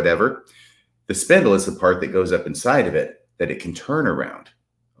barn or whatever, the spindle is the part that goes up inside of it that it can turn around.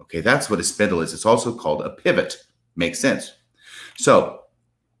 Okay, that's what a spindle is. It's also called a pivot. Makes sense. So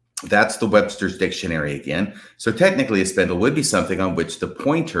that's the Webster's dictionary again. So technically a spindle would be something on which the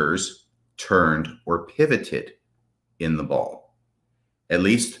pointers turned or pivoted in the ball. At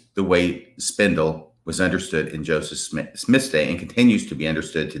least the way spindle was understood in Joseph Smith's day and continues to be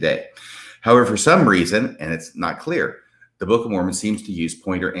understood today. However, for some reason, and it's not clear, the Book of Mormon seems to use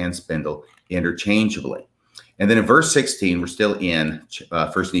pointer and spindle interchangeably. And then in verse 16, we're still in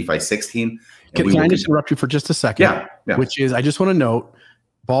 1 Nephi 16. Can I just interrupt you for just a second? Yeah. Which is, I just want to note,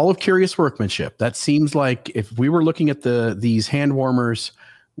 ball of curious workmanship. That seems like if we were looking at these hand warmers,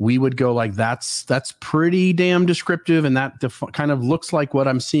 we would go like, that's pretty damn descriptive, and that kind of looks like what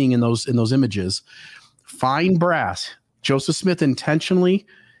I'm seeing in those images. Fine brass. Joseph Smith intentionally,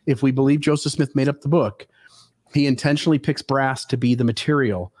 if we believe Joseph Smith made up the book, he intentionally picks brass to be the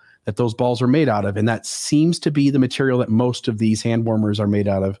material that those balls are made out of, and that seems to be the material that most of these hand warmers are made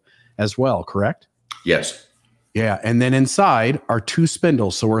out of as well, correct? Yes. Yeah, and then inside are 2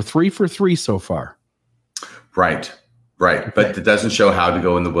 spindles, so we're 3 for 3 so far. Right. But it doesn't show how to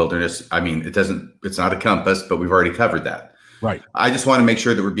go in the wilderness. I mean, it's not a compass, but we've already covered that. Right. I just want to make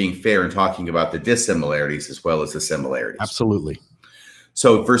sure that we're being fair and talking about the dissimilarities as well as the similarities. Absolutely.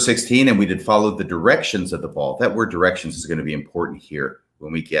 So verse 16, and we did follow the directions of the ball. That word directions is going to be important here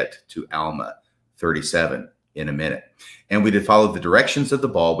when we get to Alma 37 in a minute. And we did follow the directions of the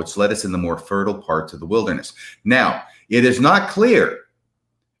ball, which led us in the more fertile parts of the wilderness. Now, it is not clear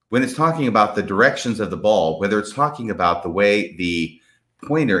when it's talking about the directions of the ball, whether it's talking about the way the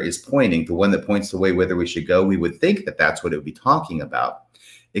pointer is pointing, the one that points the way whether we should go. We would think that that's what it would be talking about,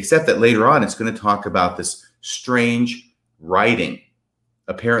 except that later on it's going to talk about this strange writing,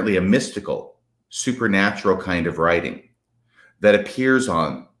 apparently a mystical, supernatural kind of writing that appears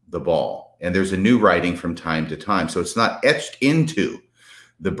on the ball. And there's a new writing from time to time. So it's not etched into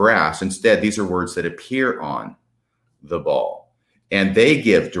the brass. Instead, these are words that appear on the ball. And they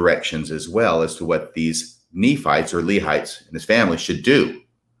give directions as well as to what these Nephites or Lehites and his family should do.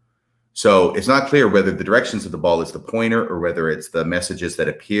 So it's not clear whether the directions of the ball is the pointer or whether it's the messages that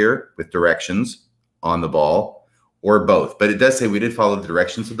appear with directions on the ball, or both. But it does say we did follow the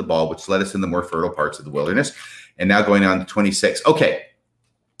directions of the ball, which led us in the more fertile parts of the wilderness. And now going on to 26. Okay,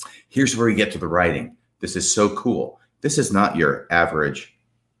 here's where we get to the writing. This is so cool. This is not your average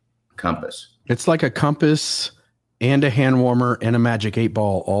compass. It's like a compass and a hand warmer and a magic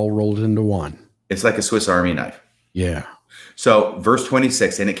 8-ball all rolled into one. It's like a Swiss Army knife. Yeah. So verse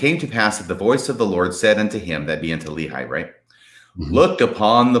 26, and it came to pass that the voice of the Lord said unto him, that be unto Lehi, right? Mm-hmm. Look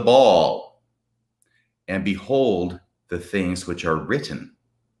upon the ball and behold the things which are written.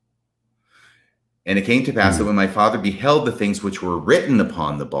 And it came to pass that when my father beheld the things which were written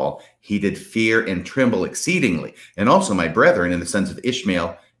upon the ball, he did fear and tremble exceedingly. And also my brethren and the sons of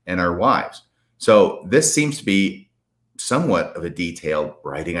Ishmael and our wives. So this seems to be somewhat of a detailed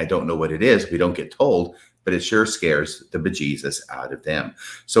writing. I don't know what it is. We don't get told, but it sure scares the bejesus out of them.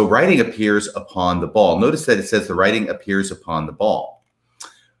 So writing appears upon the ball. Notice that it says the writing appears upon the ball.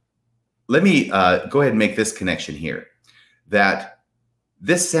 Let me go ahead and make this connection here, that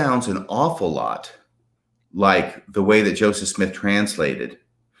this sounds an awful lot like the way that Joseph Smith translated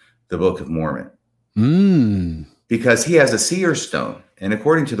the Book of Mormon. Because he has a seer stone. And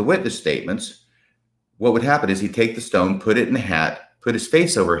according to the witness statements, what would happen is he'd take the stone, put it in the hat, put his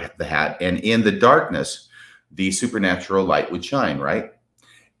face over the hat, and in the darkness, the supernatural light would shine, right?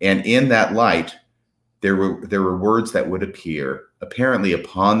 And in that light, there were words that would appear apparently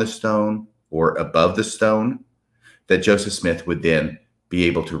upon the stone or above the stone that Joseph Smith would then be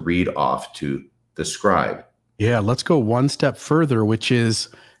able to read off to the scribe. Yeah, let's go one step further, which is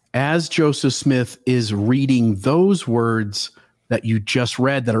as Joseph Smith is reading those words that you just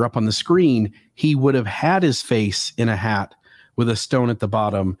read that are up on the screen, he would have had his face in a hat with a stone at the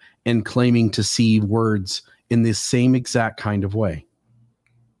bottom and claiming to see words in this same exact kind of way.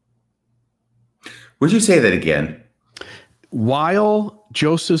 Would you say that again? While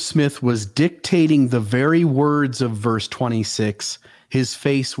Joseph Smith was dictating the very words of verse 26, his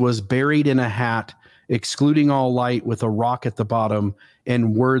face was buried in a hat, excluding all light with a rock at the bottom,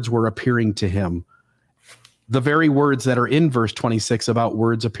 and words were appearing to him. The very words that are in verse 26 about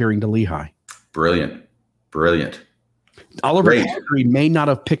words appearing to Lehi. Brilliant. Brilliant. Oliver Henry may not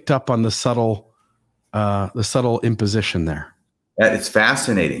have picked up on the subtle imposition there. It's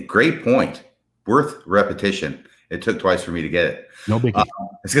fascinating. Great point. Worth repetition. It took twice for me to get it. No biggie.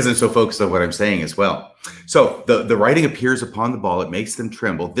 It's because I'm so focused on what I'm saying as well. So the writing appears upon the ball. It makes them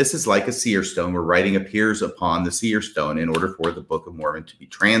tremble. This is like a seer stone where writing appears upon the seer stone in order for the Book of Mormon to be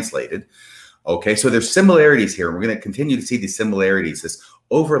translated. Okay, so there's similarities here. And we're going to continue to see these similarities, this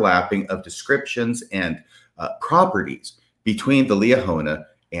overlapping of descriptions and properties between the Liahona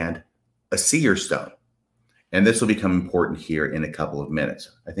and a seer stone. And this will become important here in a couple of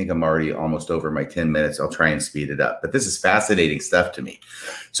minutes. I think I'm already almost over my 10 minutes. I'll try and speed it up. But this is fascinating stuff to me.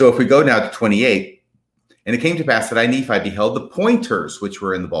 So if we go now to 28, and it came to pass that I, Nephi, beheld the pointers which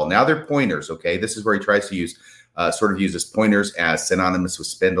were in the ball. Now they're pointers, okay? This is where he tries to use, sort of uses pointers as synonymous with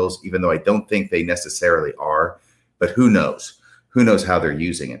spindles, even though I don't think they necessarily are. But who knows? Who knows how they're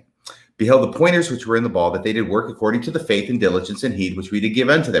using it? Beheld the pointers which were in the ball, that they did work according to the faith and diligence and heed which we did give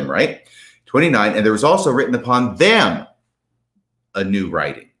unto them, right? 29, and there was also written upon them a new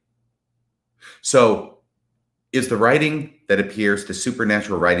writing. So is the writing that appears, the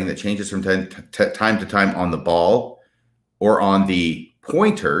supernatural writing that changes from time to time on the ball or on the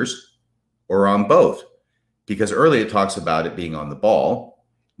pointers or on both? Because earlier it talks about it being on the ball.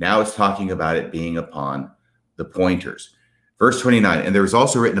 Now it's talking about it being upon the pointers. Verse 29, and there was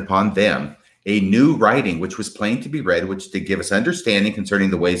also written upon them a new writing, which was plain to be read, which did give us understanding concerning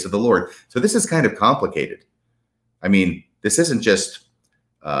the ways of the Lord. So this is kind of complicated. I mean, this isn't just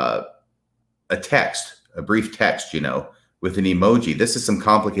a text, a brief text, you know, with an emoji. This is some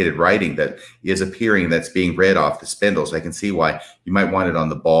complicated writing that is appearing, that's being read off the spindles. I can see why you might want it on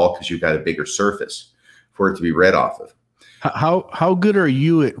the ball, because you've got a bigger surface for it to be read off of. How good are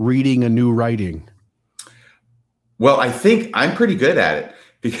you at reading a new writing? Well, I think I'm pretty good at it.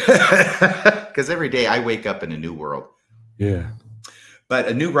 Because every day I wake up in a new world. Yeah. But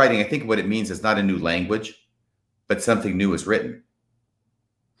a new writing, I think what it means is not a new language, but something new is written.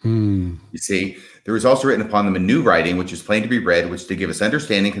 You see, there was also written upon them a new writing, which is plain to be read, which to give us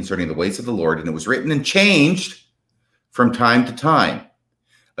understanding concerning the ways of the Lord. And it was written and changed from time to time,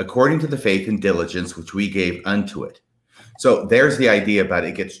 according to the faith and diligence which we gave unto it. So there's the idea about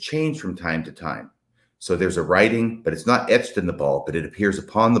it gets changed from time to time. So there's a writing, but it's not etched in the ball, but it appears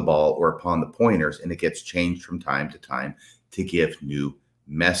upon the ball or upon the pointers, and it gets changed from time to time to give new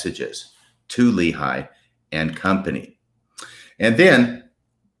messages to Lehi and company. And then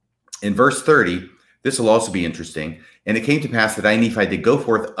in verse 30, this will also be interesting. And it came to pass that I, Nephi, did go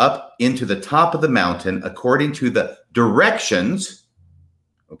forth up into the top of the mountain according to the directions,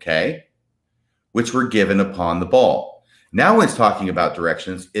 okay, which were given upon the ball. Now when it's talking about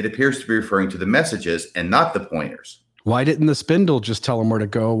directions, it appears to be referring to the messages and not the pointers. Why didn't the spindle just tell him where to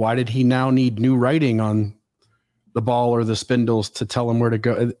go? Why did he now need new writing on the ball or the spindles to tell him where to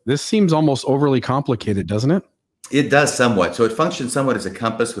go? This seems almost overly complicated, doesn't it? It does somewhat. So it functions somewhat as a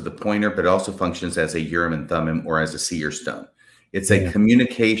compass with a pointer, but it also functions as a Urim and Thummim or as a seer stone. It's a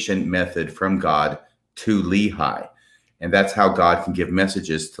communication method from God to Lehi. And that's how God can give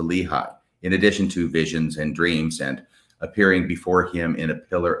messages to Lehi, in addition to visions and dreams and appearing before him in a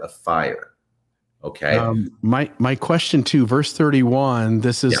pillar of fire. Okay. My question too, verse 31,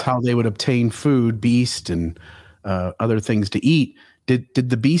 this is Yeah. how they would obtain food, beast, and other things to eat. Did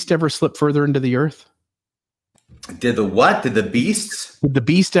the beast ever slip further into the earth? Did the what? Did the beasts? Did the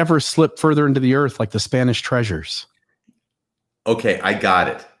beast ever slip further into the earth like the Spanish treasures? Okay, I got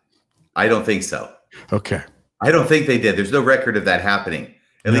it. I don't think so. Okay. I don't think they did. There's no record of that happening,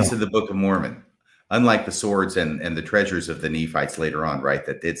 at least in the Book of Mormon. Unlike the swords and the treasures of the Nephites later on, right?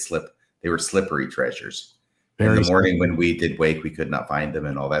 That did slip. They were slippery treasures. In the morning when we did wake, we could not find them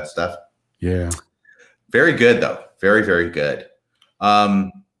and all that stuff. Yeah. Very good, though. Very, very good.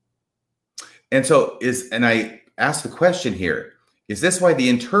 And I asked the question here, is this why the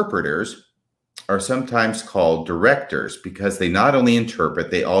interpreters are sometimes called directors? Because they not only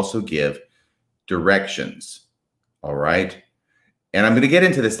interpret, they also give directions. All right. And I'm going to get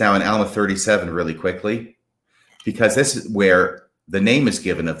into this now in Alma 37 really quickly, because this is where the name is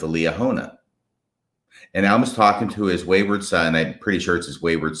given of the Liahona. And Alma's talking to his wayward son. I'm pretty sure it's his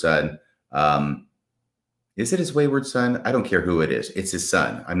wayward son. Is it his wayward son? I don't care who it is. It's his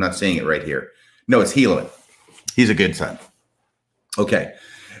son. I'm not saying it right here. No, it's Helaman. He's a good son. Okay.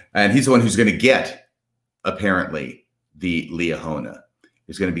 And he's the one who's going to get, apparently, the Liahona.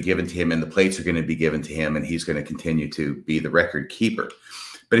 Is going to be given to him, and the plates are going to be given to him, and he's going to continue to be the record keeper.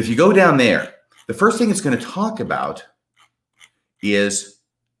 But if you go down there, the first thing it's going to talk about is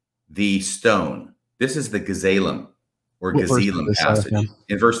the stone. This is the Gazelem or Gazelem passage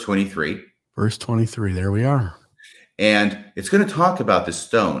in verse 23. Verse 23, there we are. And it's going to talk about the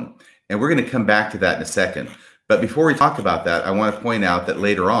stone, and we're going to come back to that in a second. But before we talk about that, I want to point out that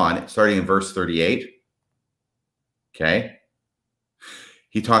later on, starting in verse 38, okay,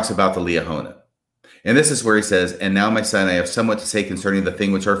 he talks about the Liahona. And this is where he says, and now, my son, I have somewhat to say concerning the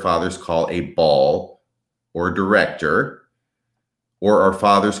thing which our fathers call a ball or director, or our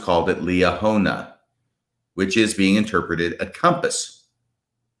fathers called it Liahona, which is being interpreted a compass.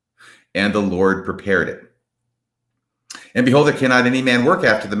 And the Lord prepared it. And behold, there cannot any man work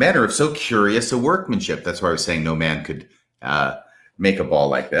after the manner of so curious a workmanship. That's why I was saying no man could make a ball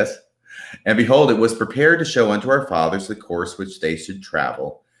like this. And behold, it was prepared to show unto our fathers the course which they should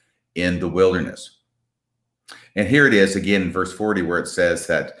travel in the wilderness. And here it is again in verse 40, where it says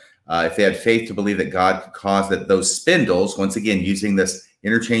that if they had faith to believe that God could cause that those spindles, once again, using this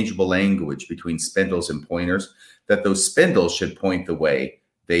interchangeable language between spindles and pointers, that those spindles should point the way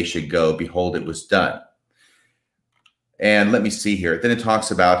they should go. Behold, it was done. And let me see here. Then it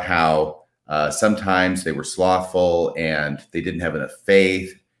talks about how sometimes they were slothful and they didn't have enough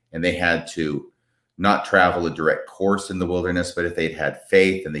faith, and they had to not travel a direct course in the wilderness, but if they'd had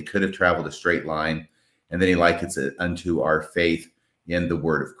faith, then they could have traveled a straight line. And then he likens it unto our faith in the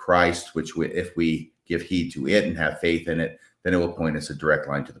word of Christ, which if we give heed to it and have faith in it, then it will point us a direct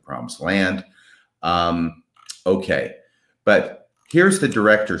line to the promised land. Okay, but here's the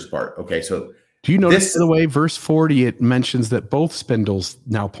director's part. Okay, so do you notice, by the way, verse 40, it mentions that both spindles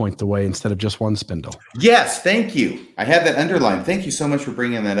now point the way instead of just one spindle? Yes, thank you. I had that underlined. Thank you so much for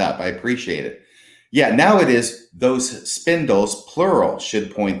bringing that up. I appreciate it. Yeah, now it is those spindles, plural,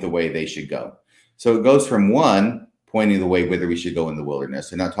 should point the way they should go. So it goes from one pointing the way whither we should go in the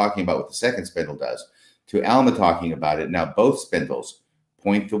wilderness, and not talking about what the second spindle does, to Alma talking about it. Now both spindles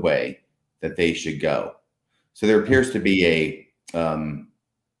point the way that they should go. So there appears to be a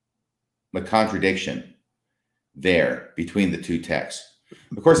contradiction there between the two texts.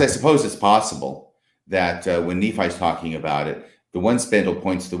 Of course, I suppose it's possible that when Nephi's talking about it, the one spindle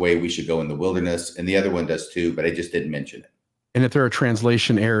points the way we should go in the wilderness, and the other one does too, but I just didn't mention it. And if there are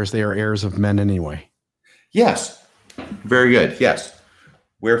translation errors, they are errors of men anyway. Yes. Very good. Yes.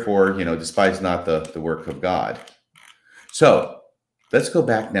 Wherefore, despise not the work of God. So let's go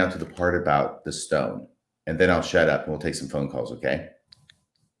back now to the part about the stone, and then I'll shut up and we'll take some phone calls, okay?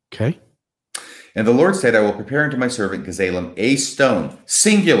 Okay. And the Lord said, I will prepare unto my servant Gazelem a stone,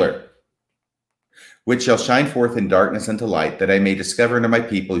 singular, which shall shine forth in darkness unto light, that I may discover unto my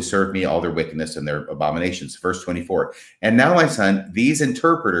people who serve me all their wickedness and their abominations. Verse 24. And now, my son, these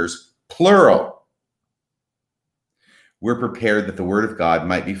interpreters, plural, were prepared that the word of God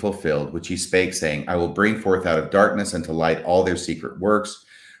might be fulfilled, which he spake, saying, I will bring forth out of darkness unto light all their secret works,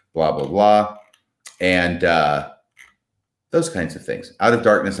 blah, blah, blah. And those kinds of things, out of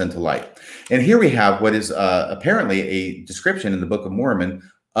darkness unto light. And here we have what is apparently a description in the Book of Mormon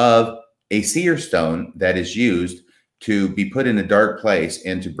of a seer stone that is used to be put in a dark place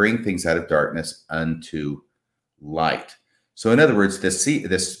and to bring things out of darkness unto light. So in other words,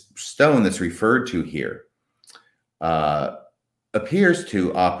 this stone that's referred to here appears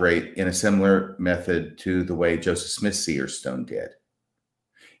to operate in a similar method to the way Joseph Smith's seer stone did.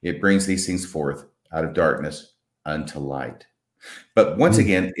 It brings these things forth out of darkness unto light. But once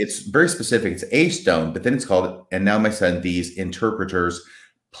again, it's very specific. It's a stone, but then it's called, and now my son, these interpreters,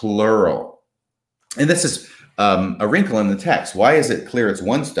 plural. And this is a wrinkle in the text. Why is it clear it's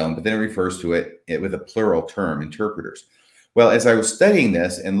one stone, but then it refers to it with a plural term, interpreters? Well, as I was studying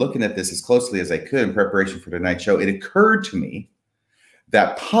this and looking at this as closely as I could in preparation for tonight's show, it occurred to me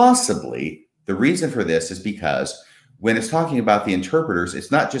that possibly the reason for this is because when it's talking about the interpreters,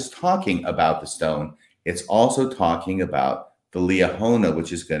 it's not just talking about the stone, it's also talking about the Liahona,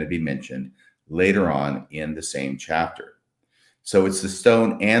 which is going to be mentioned later on in the same chapter. So it's the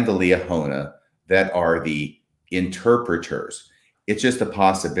stone and the Liahona that are the interpreters. It's just a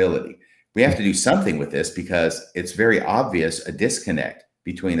possibility. We have to do something with this because it's very obvious a disconnect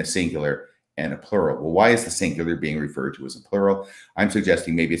between a singular and a plural. Well, why is the singular being referred to as a plural? I'm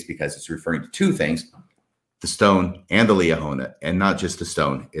suggesting maybe it's because it's referring to two things, the stone and the Liahona, and not just the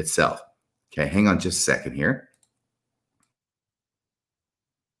stone itself. Okay, hang on just a second here.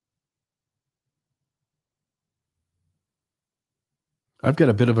 I've got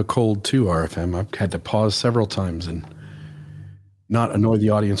a bit of a cold too, RFM. I've had to pause several times and not annoy the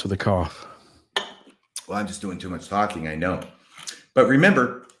audience with a cough. Well, I'm just doing too much talking, I know. But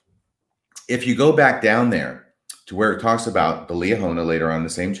remember, if you go back down there to where it talks about the Liahona later on in the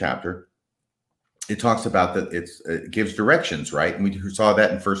same chapter, it talks about that it gives directions, right? And we saw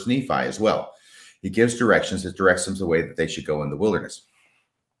that in 1 Nephi as well. It gives directions. It directs them the way that they should go in the wilderness.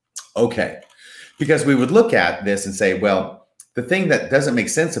 Okay, because we would look at this and say, well, the thing that doesn't make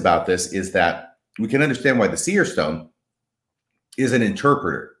sense about this is that we can understand why the seer stone is an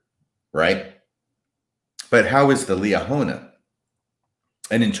interpreter, right? But how is the Liahona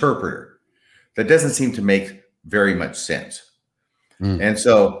an interpreter? That doesn't seem to make very much sense. And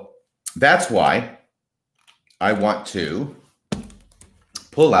so that's why I want to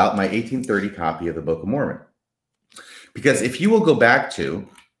pull out my 1830 copy of the Book of Mormon. Because if you will go back to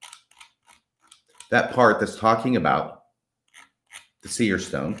that part that's talking about the seer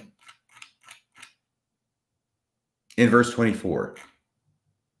stone in verse 24.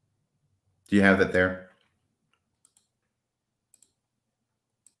 Do you have that there?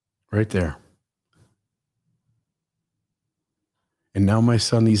 Right there. And now, my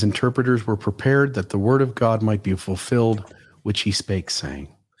son, these interpreters were prepared that the word of God might be fulfilled, which he spake, saying.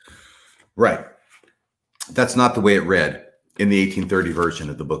 Right. That's not the way it read in the 1830 version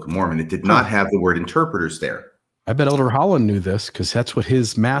of the Book of Mormon. It did not have the word interpreters there. I bet Elder Holland knew this because that's what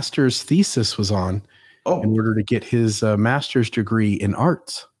his master's thesis was on in order to get his master's degree in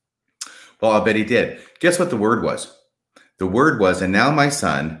arts. Well, I bet he did. Guess what the word was? The word was, and now, my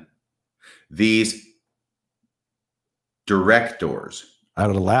son, these directors. I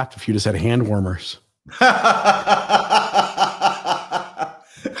would have laughed if you just had hand warmers.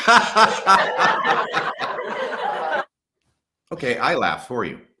 Okay, I laughed for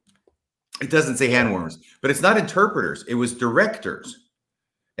you. It doesn't say hand warmers, but it's not interpreters. It was directors.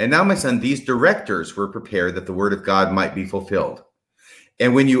 And now, my son, these directors were prepared that the word of God might be fulfilled.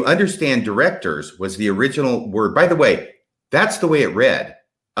 And when you understand directors was the original word, by the way, that's the way it read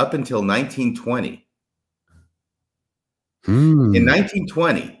up until 1920. In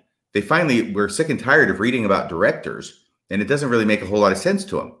 1920, they finally were sick and tired of reading about directors, and it doesn't really make a whole lot of sense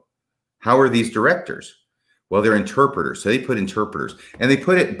to them. How are these directors? Well, they're interpreters. So they put interpreters, and they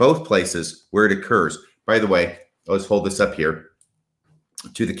put it both places where it occurs. By the way, let's hold this up here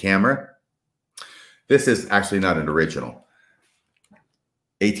to the camera. This is actually not an original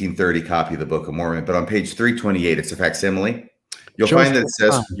 1830 copy of the Book of Mormon, but on page 328, it's a facsimile. You'll find that it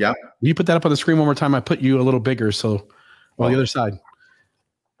says, yeah. Will you put that up on the screen one more time? I put you a little bigger, so the other side.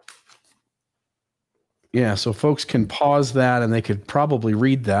 Yeah, so folks can pause that and they could probably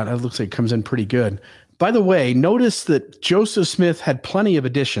read that. It looks like it comes in pretty good. By the way, notice that Joseph Smith had plenty of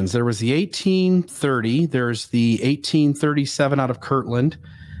editions. There was the 1830. There's the 1837 out of Kirtland.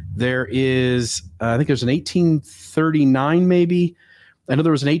 There is, I think there's an 1839 maybe. I know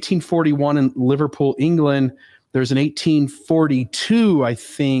there was an 1841 in Liverpool, England. There's an 1842, I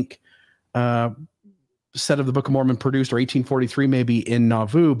think, set of the Book of Mormon produced, or 1843 maybe in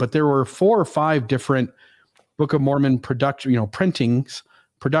Nauvoo. But there were 4 or 5 different Book of Mormon productions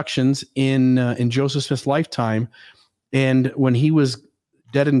in Joseph Smith's lifetime. And when he was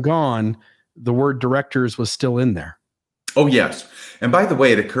dead and gone, the word directors was still in there. Oh, yes. And by the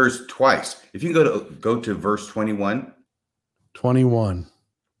way, it occurs twice. If you go to verse 21. 21.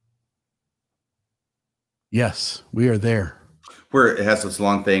 Yes, we are there. Where it has this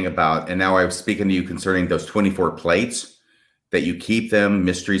long thing about, and now I was speaking to you concerning those 24 plates, that you keep them,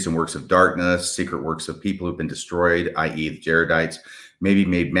 mysteries and works of darkness, secret works of people who've been destroyed, i.e. the Jaredites. may be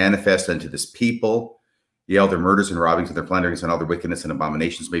made manifest unto this people. Yea, all their murders and robbings and their plunderings and all their wickedness and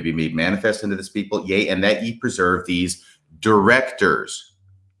abominations may be made manifest unto this people. Yea, and that ye preserve these directors,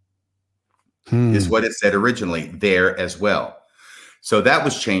 is what it said originally there as well. So that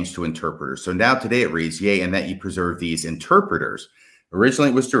was changed to interpreters. So now today it reads, yea, and that ye preserve these interpreters.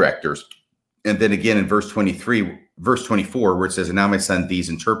 Originally it was directors. And then again in verse 24, where it says, and now my son, these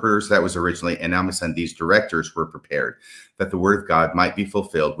interpreters, that was originally, and now my son, these directors were prepared, that the word of God might be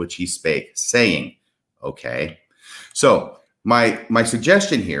fulfilled, which he spake, saying, okay. So my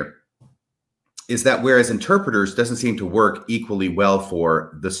suggestion here is that whereas interpreters doesn't seem to work equally well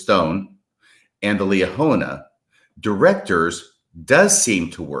for the stone and the Liahona, directors does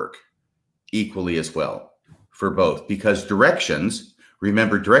seem to work equally as well for both, because directions,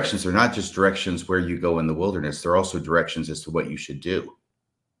 remember, directions are not just directions where you go in the wilderness. They're also directions as to what you should do.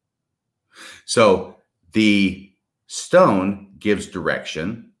 So the stone gives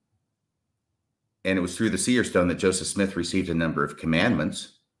direction, and it was through the seer stone that Joseph Smith received a number of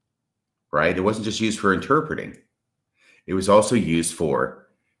commandments, right? It wasn't just used for interpreting. It was also used for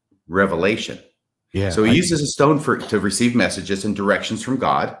revelation. Yeah. So he uses a stone to receive messages and directions from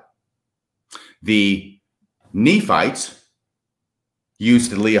God. The Nephites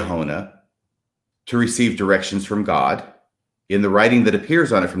used the Liahona to receive directions from God in the writing that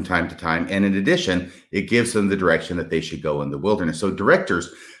appears on it from time to time. And in addition, it gives them the direction that they should go in the wilderness. So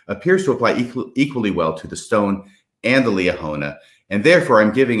directors appears to apply equally well to the stone and the Liahona. And therefore,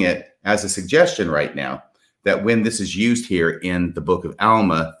 I'm giving it as a suggestion right now that when this is used here in the book of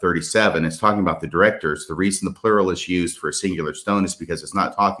Alma 37, it's talking about the directors. The reason the plural is used for a singular stone is because it's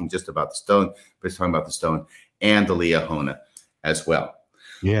not talking just about the stone, but it's talking about the stone and the Liahona as well.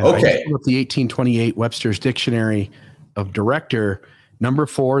 Yeah. Okay. With the 1828 Webster's Dictionary of director, number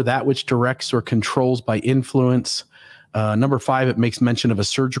 4, that which directs or controls by influence. Number 5, it makes mention of a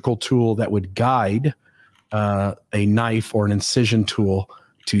surgical tool that would guide a knife or an incision tool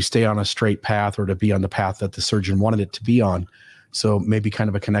to stay on a straight path or to be on the path that the surgeon wanted it to be on. So maybe kind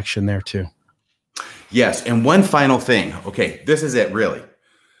of a connection there too. Yes. And one final thing. Okay, this is it really.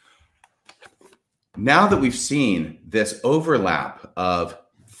 Now that we've seen this overlap of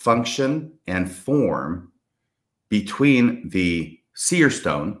function and form between the seer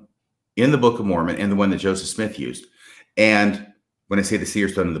stone in the Book of Mormon and the one that Joseph Smith used, and when I say the seer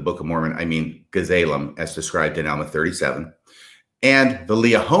stone in the Book of Mormon, I mean Gazalem as described in Alma 37, and the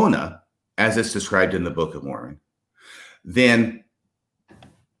Liahona as it's described in the Book of Mormon, then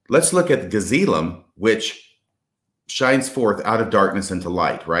let's look at the Gazalem, which shines forth out of darkness into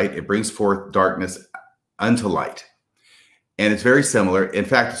light, right? It brings forth darkness unto light. And it's very similar. In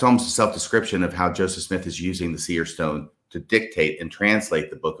fact, it's almost a self-description of how Joseph Smith is using the seer stone to dictate and translate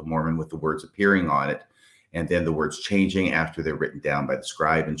the Book of Mormon with the words appearing on it, and then the words changing after they're written down by the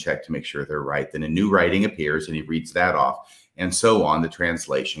scribe and checked to make sure they're right. Then a new writing appears and he reads that off, and so on. The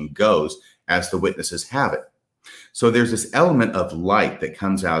translation goes as the witnesses have it. So there's this element of light that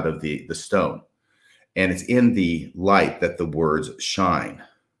comes out of the stone, and it's in the light that the words shine,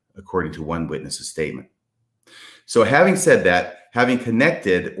 according to one witness's statement. So having said that, having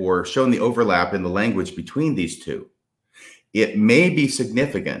connected or shown the overlap in the language between these two, it may be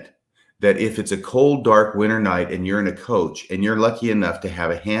significant that if it's a cold, dark winter night and you're in a coach and you're lucky enough to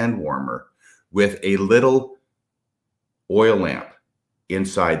have a hand warmer with a little oil lamp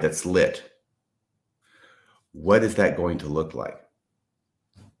inside that's lit, what is that going to look like?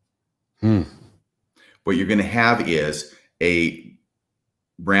 What you're going to have is a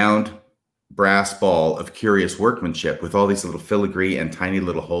round brass ball of curious workmanship with all these little filigree and tiny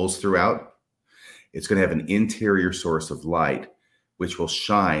little holes throughout. It's going to have an interior source of light which will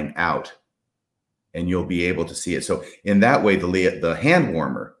shine out, and you'll be able to see it. So in that way, the hand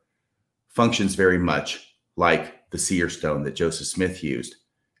warmer functions very much like the seer stone that Joseph Smith used,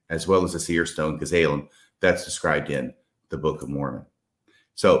 as well as the seer stone Gazalem that's described in the Book of Mormon.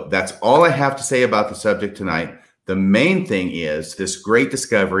 So that's all I have to say about the subject tonight. The main thing is this great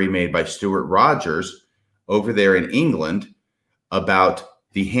discovery made by Stuart Rogers over there in England about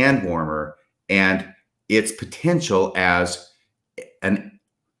the hand warmer and its potential as a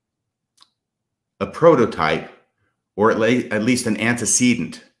prototype, or at least an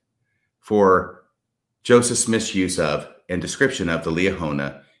antecedent for Joseph Smith's use of and description of the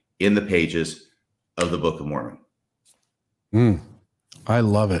Liahona in the pages of the Book of Mormon. I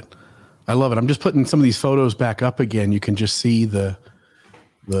love it. I love it. I'm just putting some of these photos back up again. You can just see the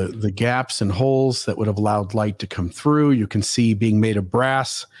gaps and holes that would have allowed light to come through. You can see being made of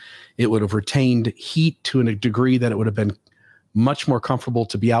brass. It would have retained heat to a degree that it would have been much more comfortable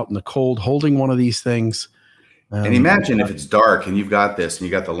to be out in the cold holding one of these things. And imagine if it's dark and you've got this and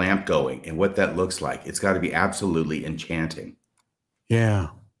you got the lamp going and what that looks like. It's got to be absolutely enchanting. Yeah.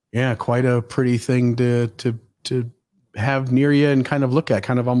 Yeah. Quite a pretty thing to have near you and kind of look at,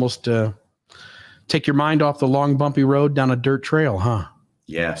 kind of almost take your mind off the long, bumpy road down a dirt trail, huh?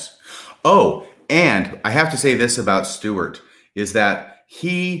 Yes. Oh, and I have to say this about Stuart is that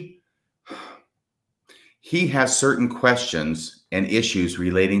he has certain questions and issues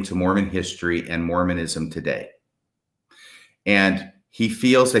relating to Mormon history and Mormonism today. And he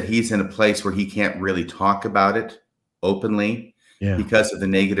feels that he's in a place where he can't really talk about it openly because of the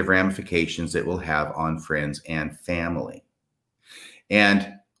negative ramifications it will have on friends and family.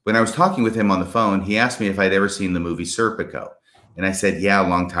 And when I was talking with him on the phone, he asked me if I'd ever seen the movie Serpico. And I said, yeah, a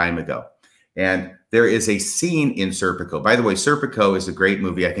long time ago. And there is a scene in Serpico. By the way, Serpico is a great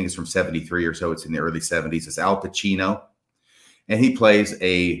movie. I think it's from 73 or so. It's in the early 70s. It's Al Pacino. And he plays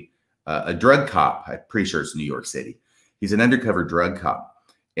a drug cop. I'm pretty sure it's New York City. He's an undercover drug cop.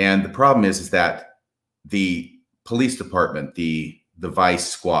 And the problem is that the police department, the vice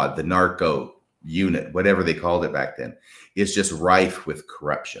squad, the narco unit, whatever they called it back then, is just rife with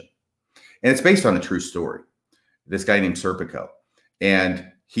corruption. And it's based on a true story. This guy named Serpico.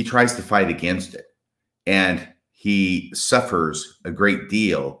 And he tries to fight against it. And he suffers a great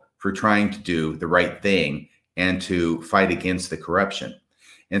deal for trying to do the right thing and to fight against the corruption.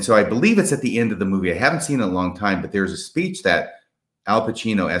 And so I believe it's at the end of the movie. I haven't seen it in a long time, but there's a speech that Al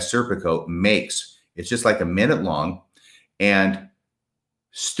Pacino as Serpico makes. It's just like a minute long. And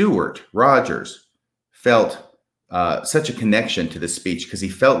Stuart Rogers felt such a connection to the speech because he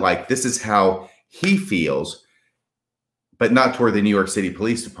felt like this is how he feels, but not toward the New York City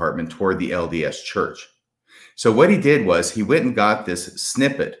Police Department, toward the LDS Church. So what he did was he went and got this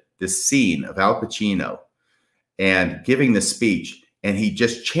snippet, this scene of Al Pacino and giving the speech, and he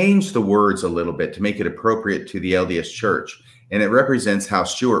just changed the words a little bit to make it appropriate to the LDS Church. And it represents how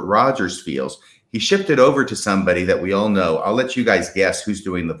Stuart Rogers feels. He shifted over to somebody that we all know. I'll let you guys guess who's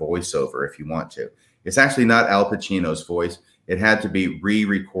doing the voiceover if you want to. It's actually not Al Pacino's voice. It had to be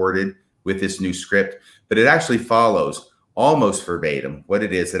re-recorded with this new script, but it actually follows almost verbatim what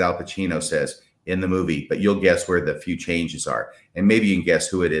it is that Al Pacino says in the movie, but you'll guess where the few changes are. And maybe you can guess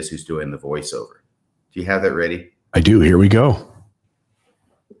who it is who's doing the voiceover. Do you have that ready? I do. Here we go.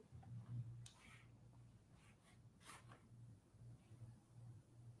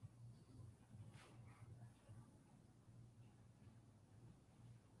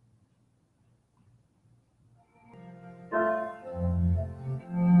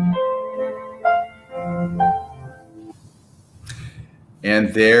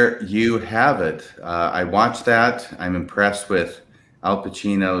 And there you have it. I watched that. I'm impressed with Al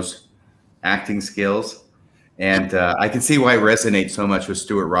Pacino's acting skills. And I can see why it resonates so much with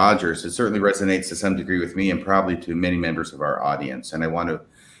Stuart Rogers. It certainly resonates to some degree with me and probably to many members of our audience. And I want to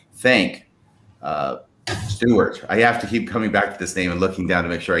thank Stuart. I have to keep coming back to this name and looking down to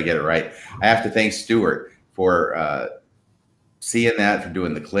make sure I get it right. I have to thank Stuart for seeing that, for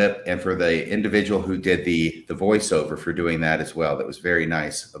doing the clip, and for the individual who did the voiceover for doing that as well. That was very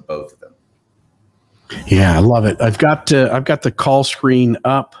nice of both of them. Yeah, I love it. I've got the call screen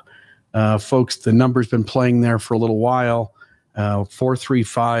up. Folks, the number's been playing there for a little while.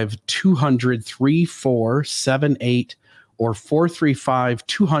 435-200-3478 or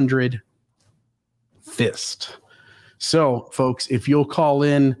 435-200-FIST. So, folks, if you'll call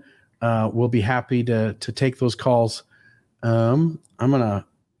in, we'll be happy to take those calls. I'm going to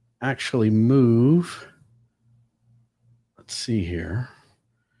actually move. Let's see here.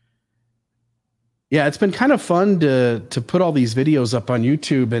 Yeah, it's been kind of fun to put all these videos up on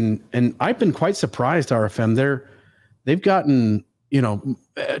YouTube, and I've been quite surprised, RFM. They've gotten,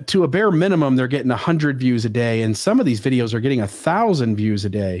 to a bare minimum, they're getting 100 views a day, and some of these videos are getting 1,000 views a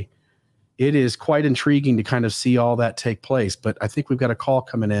day. It is quite intriguing to kind of see all that take place, but I think we've got a call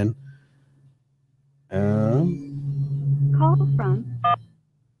coming in. Call from.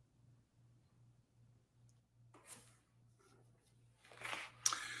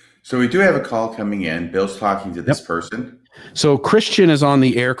 So we do have a call coming in. Bill's talking to this person. So Christian is on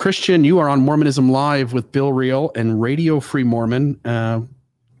the air. Christian, you are on Mormonism Live with Bill Reel and Radio Free Mormon.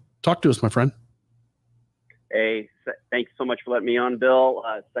 Talk to us, my friend. Hey, thanks so much for letting me on, Bill.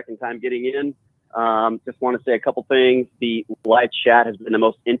 Second time getting in. Just want to say a couple things. The live chat has been the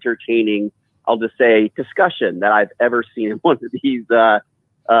most entertaining, I'll just say, discussion that I've ever seen in one of these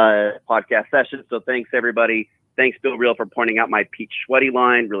podcast sessions. So thanks, everybody. Thanks, Bill Reel, for pointing out my peach sweaty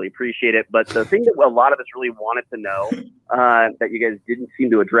line. Really appreciate it. But the thing that a lot of us really wanted to know that you guys didn't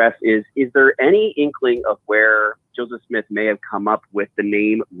seem to address is there any inkling of where Joseph Smith may have come up with the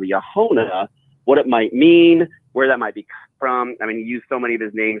name Liahona what it might mean, where that might be from. I mean, he used so many of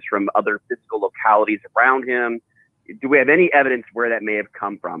his names from other physical localities around him. Do we have any evidence where that may have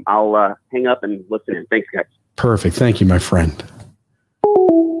come from? I'll hang up and listen in. Thanks, guys. Perfect. Thank you, my friend.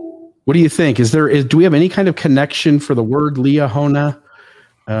 What do you think? Do we have any kind of connection for the word Liahona?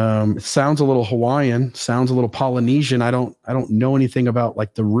 It sounds a little Hawaiian, sounds a little Polynesian. I don't know anything about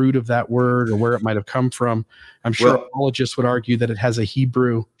like the root of that word or where it might have come from. I'm sure apologists would argue that it has a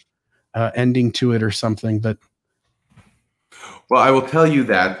Hebrew ending to it or something, but. Well, I will tell you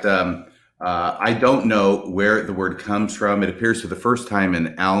that I don't know where the word comes from. It appears for the first time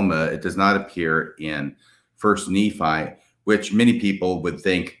in Alma. It does not appear in First Nephi, which many people would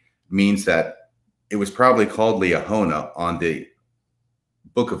think means that it was probably called Liahona on the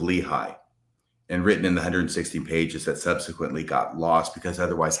Book of Lehi and written in the 160 pages that subsequently got lost, because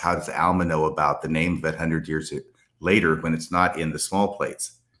otherwise how does Alma know about the name of it 100 years later when it's not in the small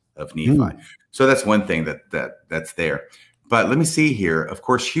plates of Nephi? So that's one thing that's there. But let me see here. Of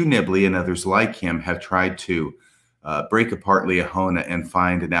course, Hugh Nibley and others like him have tried to break apart Liahona and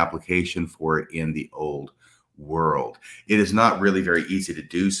find an application for it in the Old World. It is not really very easy to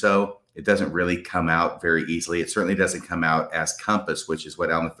do so. It doesn't really come out very easily. It certainly doesn't come out as compass, which is what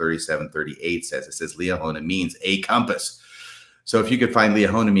Alma 37:38 says. It says Liahona means a compass. So if you could find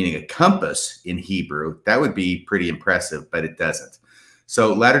Liahona meaning a compass in Hebrew, that would be pretty impressive, but it doesn't.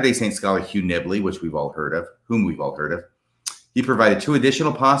 So Latter-day Saint scholar Hugh Nibley, whom we've all heard of, he provided two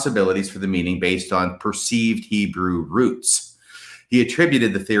additional possibilities for the meaning based on perceived Hebrew roots. He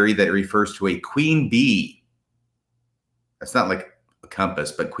attributed the theory that it refers to a queen bee. That's not like a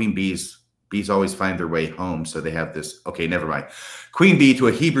compass, but queen bees always find their way home. So they have this, okay, never mind. Queen bee to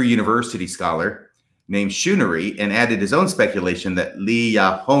a Hebrew university scholar named Shunari, and added his own speculation that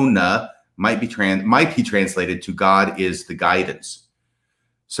Liahona might be translated to God is the guidance.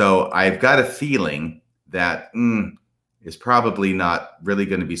 So I've got a feeling that is probably not really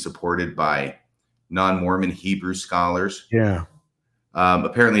going to be supported by non-Mormon Hebrew scholars. Yeah.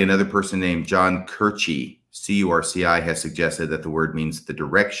 Apparently another person named John Curci, C-U-R-C-I, has suggested that the word means the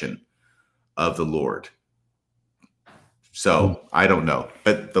direction of the Lord. So I don't know,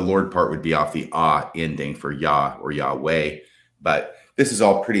 but the Lord part would be off the ah ending for Yah or Yahweh. But this is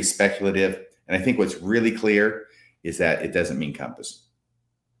all pretty speculative. And I think what's really clear is that it doesn't mean compass.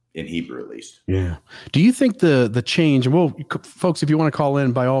 In Hebrew, at least. Yeah. Do you think the change, and well, folks, if you want to call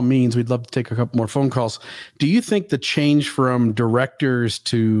in, by all means, we'd love to take a couple more phone calls. Do you think the change from directors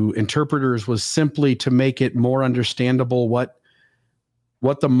to interpreters was simply to make it more understandable what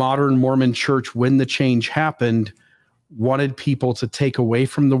the modern Mormon church, when the change happened, wanted people to take away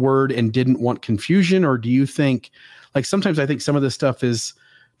from the word and didn't want confusion? Or do you think, like, sometimes I think some of this stuff is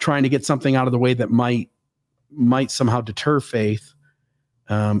trying to get something out of the way that might somehow deter faith?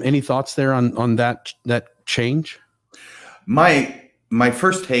 Any thoughts there on that change? My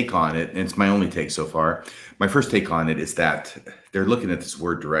first take on it, and it's my only take so far, my first take on it is that they're looking at this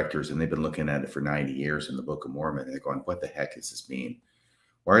word directors, and they've been looking at it for 90 years in the Book of Mormon, and they're going, what the heck does this mean?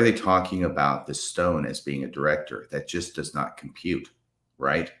 Why are they talking about the stone as being a director? That just does not compute,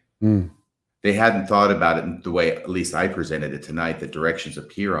 right? They hadn't thought about it in the way, at least I presented it tonight, that directions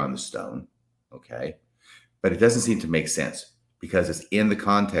appear on the stone, okay? But it doesn't seem to make sense, because it's in the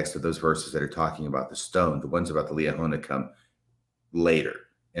context of those verses that are talking about the stone. The ones about the Liahona come later,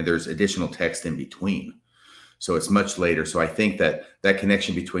 and there's additional text in between. So it's much later. So I think that that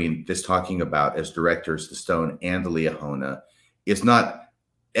connection between this talking about as directors, the stone, and the Liahona is not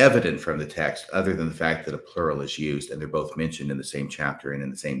evident from the text, other than the fact that a plural is used, and they're both mentioned in the same chapter and in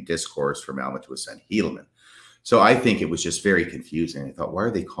the same discourse from Alma to his son Helaman. So I think it was just very confusing. I thought, why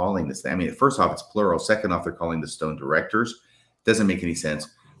are they calling this? I mean, first off, it's plural. Second off, they're calling the stone directors. Doesn't make any sense.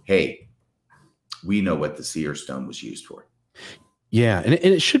 Hey, we know what the seer stone was used for. Yeah, and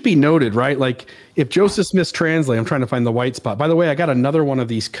it should be noted, right? Like, if Joseph Smith's translate, I'm trying to find the white spot. By the way, I got another one of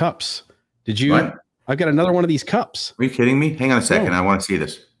these cups. Did you? What? I've got another one of these cups. Are you kidding me? Hang on a second. Oh. I want to see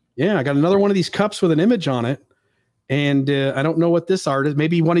this. Yeah, I got another one of these cups with an image on it. And I don't know what this art is.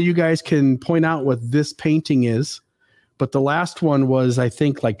 Maybe one of you guys can point out what this painting is. But the last one was, I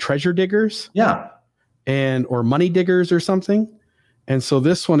think, like treasure diggers. Yeah. Or money diggers or something. And so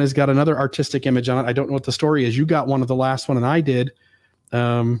this one has got another artistic image on it. I don't know what the story is. You got one of the last one, and I did.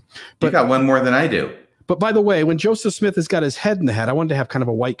 But you got one more than I do. But by the way, when Joseph Smith has got his head in the hat, I wanted to have kind of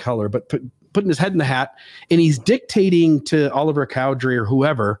a white color, but putting his head in the hat, and he's dictating to Oliver Cowdery or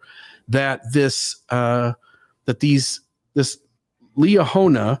whoever that this Liahona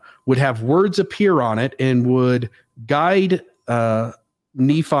would have words appear on it and would guide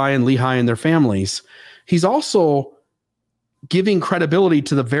Nephi and Lehi and their families. He's also giving credibility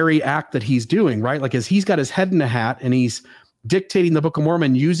to the very act that he's doing, right? Like, as he's got his head in a hat and he's dictating the Book of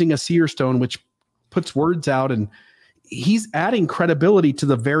Mormon using a seer stone, which puts words out, and he's adding credibility to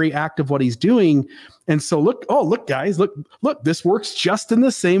the very act of what he's doing. And so look, guys, look, this works just in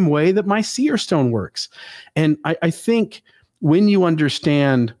the same way that my seer stone works. And I think when you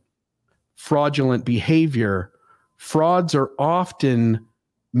understand fraudulent behavior, frauds are often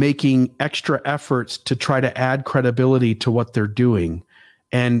making extra efforts to try to add credibility to what they're doing.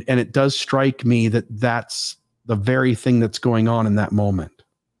 And it does strike me that that's the very thing that's going on in that moment.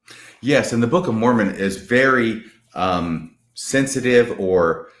 Yes. And the Book of Mormon is very sensitive,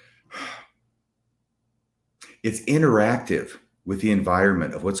 or it's interactive with the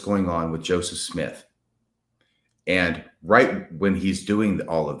environment of what's going on with Joseph Smith. And right when he's doing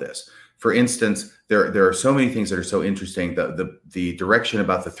all of this, for instance, there are so many things that are so interesting. The direction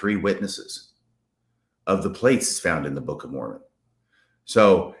about the 3 witnesses of the plates is found in the Book of Mormon.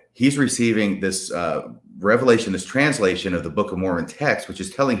 So he's receiving this revelation, this translation of the Book of Mormon text, which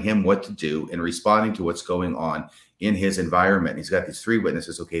is telling him what to do and responding to what's going on in his environment. He's got these 3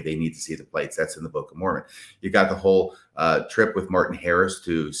 witnesses. Okay, they need to see the plates. That's in the Book of Mormon. You got the whole trip with Martin Harris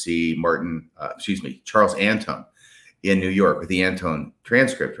to see Charles Anton in New York with the Anton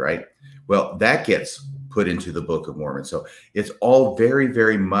transcript, right? Well, that gets put into the Book of Mormon. So it's all very,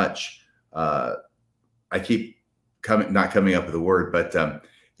 very much, I keep not coming up with a word, but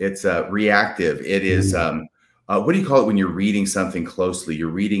it's reactive. It is, what do you call it when you're reading something closely? You're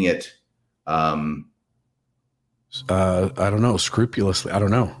reading it. I don't know, scrupulously. I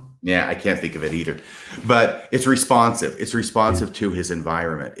don't know. Yeah, I can't think of it either. But it's responsive. It's responsive to his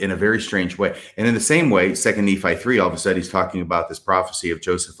environment in a very strange way. And in the same way, 2 Nephi 3, all of a sudden he's talking about this prophecy of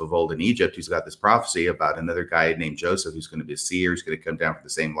Joseph of old in Egypt. He's got this prophecy about another guy named Joseph who's going to be a seer. He's going to come down from the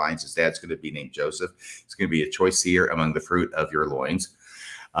same lines. His dad's going to be named Joseph. He's going to be a choice seer among the fruit of your loins.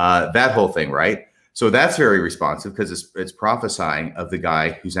 That whole thing, right? So that's very responsive because it's prophesying of the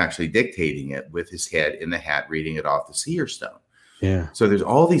guy who's actually dictating it with his head in the hat, reading it off the seer stone. Yeah. So there's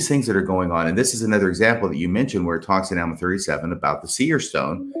all these things that are going on. And this is another example that you mentioned where it talks in Alma 37 about the seer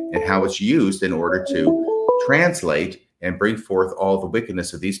stone and how it's used in order to translate and bring forth all the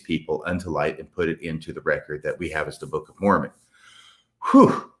wickedness of these people unto light and put it into the record that we have as the Book of Mormon.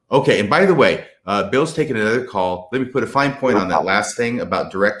 Whew. Okay. And by the way, Bill's taking another call. Let me put a fine point on that last thing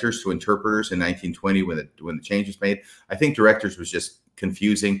about directors to interpreters in 1920 when the change was made. I think directors was just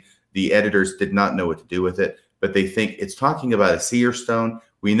confusing. The editors did not know what to do with it, but they think it's talking about a seer stone.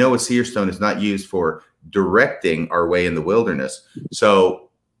 We know a seer stone is not used for directing our way in the wilderness. So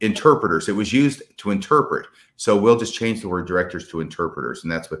interpreters, it was used to interpret. So we'll just change the word directors to interpreters.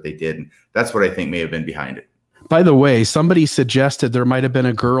 And that's what they did. And that's what I think may have been behind it. By the way, somebody suggested there might have been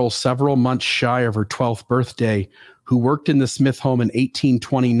a girl several months shy of her 12th birthday who worked in the Smith home in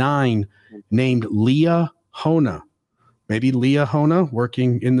 1829 named Liahona. Maybe Liahona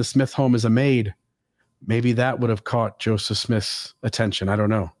working in the Smith home as a maid. Maybe that would have caught Joseph Smith's attention. I don't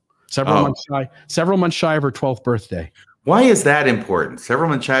know. Several months shy of her 12th birthday. Why is that important? Several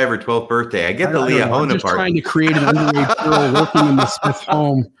months shy of her 12th birthday. I get the Liahona part. I'm just trying to create an underage girl working in the Smith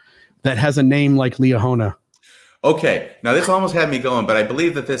home that has a name like Liahona. Okay. Now this almost had me going, but I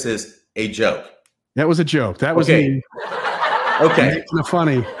believe that this is a joke. That was a joke. That was me. Okay. Making it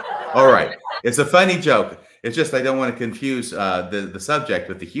funny. All right. It's a funny joke. It's just I don't want to confuse the subject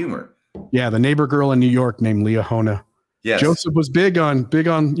with the humor. Yeah, the neighbor girl in New York named Liahona. Yes. Joseph was big on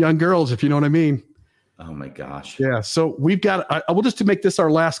young girls, if you know what I mean. Oh my gosh. Yeah. So we've got, I will just to make this our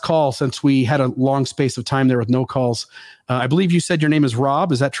last call since we had a long space of time there with no calls. I believe you said your name is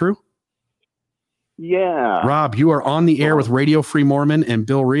Rob. Is that true? Yeah. Rob, you are on the air with Radio Free Mormon and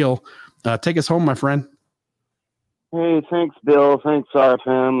Bill Reel. Take us home, my friend. Hey, thanks, Bill. Thanks,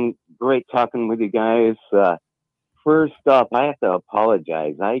 RFM. Great talking with you guys. First off, I have to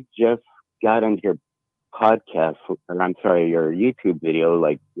apologize. I just got into your podcast, or I'm sorry, your YouTube video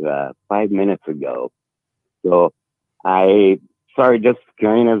like 5 minutes ago. So sorry, just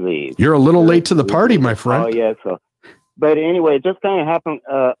kind of the. You're a little late to the party, my friend. Oh, yeah. So, but anyway, it just kind of happened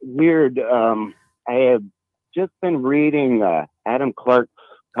weird. I have just been reading Adam Clark's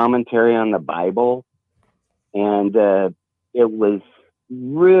commentary on the Bible, and it was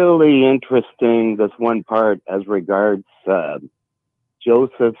really interesting, this one part as regards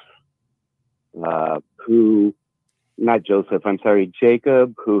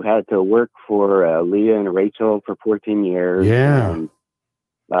Jacob, who had to work for Leah and Rachel for 14 years. Yeah.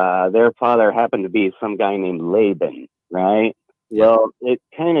 And their father happened to be some guy named Laban, right? Well, it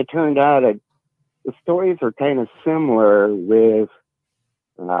kind of turned out the stories are kind of similar with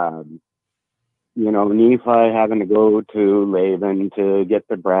Nephi having to go to Laban to get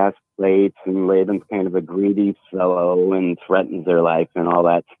the brass plates, and Laban's kind of a greedy fellow and threatens their life and all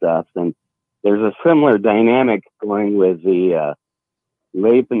that stuff. And there's a similar dynamic going with the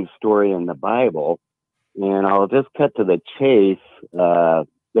Laban story in the Bible. And I'll just cut to the chase.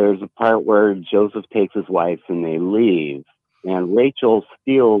 There's a part where Joseph takes his wife and they leave, and Rachel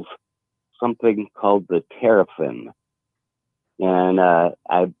steals something called the teraphim. And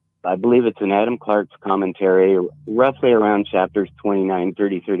I believe it's in Adam Clark's commentary, roughly around chapters 29,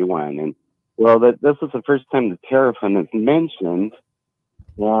 30, 31. And well, this is the first time the teraphim is mentioned.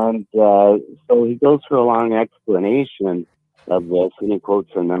 And so he goes through a long explanation of this, and he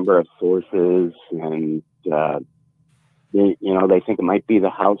quotes a number of sources, and they think it might be the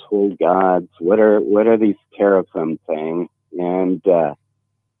household gods. What are these teraphim things? And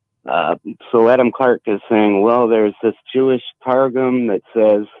so Adam Clark is saying, well, there's this Jewish Targum that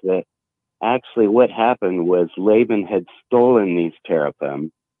says that actually what happened was Laban had stolen these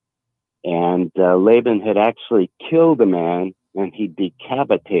teraphim, and Laban had actually killed a man, and he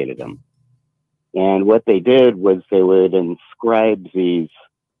decapitated him. And what they did was they would inscribe these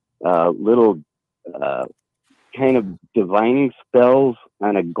little kind of divining spells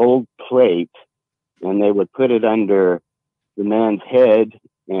on a gold plate, and they would put it under the man's head,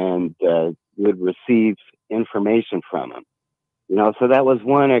 and would receive information from him. So that was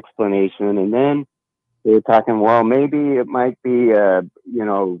one explanation. And then they were talking, well, maybe it might be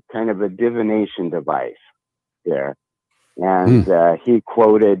kind of a divination device there. And he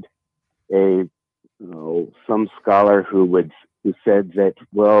quoted some scholar who said that,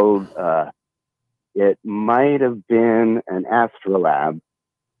 well, it might have been an astrolabe,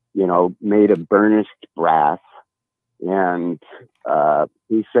 made of burnished brass. And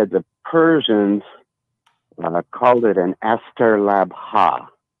he said the Persians called it an astrolabha,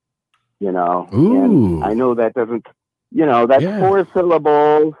 and I know that doesn't, that's 4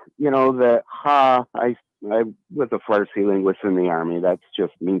 syllables, the ha, I was a Farsi linguist in the army, that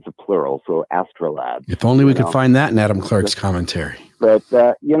just means a plural, so astrolabe. If only we could find that in Adam Clark's commentary. But,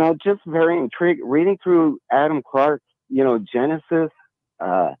 just very intrigued, reading through Adam Clark, Genesis,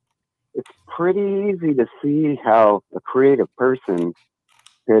 it's pretty easy to see how a creative person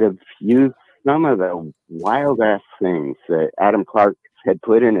could have used some of the wild-ass things that Adam Clark had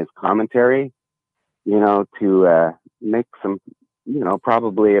put in his commentary, to make some,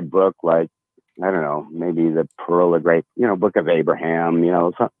 probably a book like, I don't know, maybe the Pearl of Great, Book of Abraham,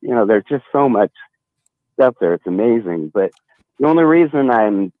 there's just so much stuff there. It's amazing. But the only reason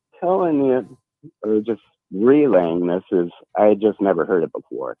I'm telling you, or just relaying this, is I had just never heard it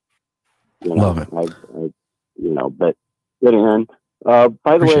before. Love it. But getting in.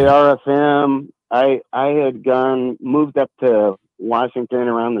 By the way, RFM, I had moved up to Washington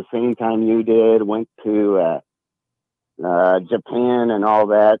around the same time you did, went to Japan and all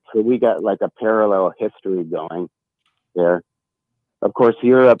that. So we got like a parallel history going there. Of course,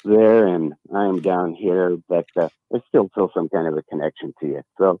 you're up there and I'm down here, but I still feel some kind of a connection to you.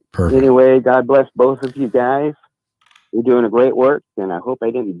 So Anyway, God bless both of you guys. You're doing a great work, and I hope I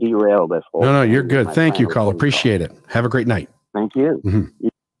didn't derail this whole No, you're good. Thank you, Carl. Appreciate it. Have a great night. Thank you. Mm-hmm.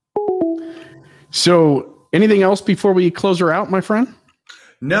 So anything else before we close her out, my friend?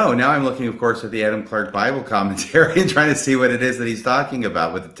 No, now I'm looking, of course, at the Adam Clark Bible commentary and trying to see what it is that he's talking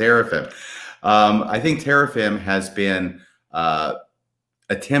about with the teraphim. I think teraphim has been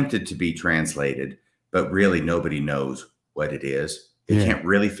attempted to be translated, but really nobody knows what it is. They can't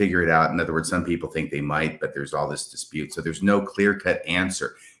really figure it out. In other words, some people think they might, but there's all this dispute. So there's no clear-cut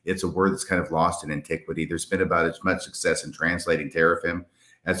answer. It's a word that's kind of lost in antiquity. There's been about as much success in translating teraphim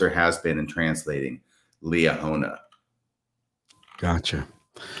as there has been in translating Liahona. Gotcha.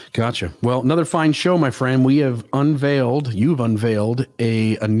 Well, another fine show, my friend. You've unveiled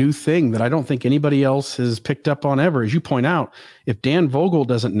a new thing that I don't think anybody else has picked up on ever. As you point out, if Dan Vogel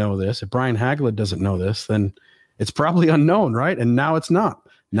doesn't know this, if Brian Haglund doesn't know this, then it's probably unknown, right? And now it's not.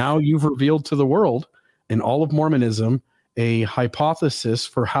 Now you've revealed to the world in all of Mormonism a hypothesis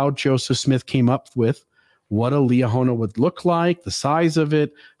for how Joseph Smith came up with what a Liahona would look like, the size of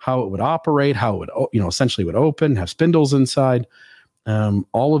it, how it would operate, how it would, essentially would open, have spindles inside.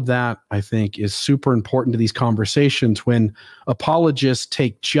 All of that, I think, is super important to these conversations when apologists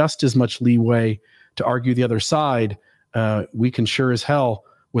take just as much leeway to argue the other side. We can sure as hell,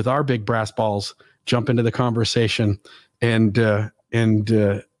 with our big brass balls, jump into the conversation and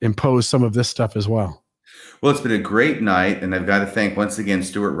impose some of this stuff as well. Well, it's been a great night, and I've got to thank once again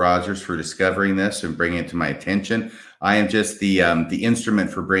Stuart Rogers for discovering this and bringing it to my attention. I am just the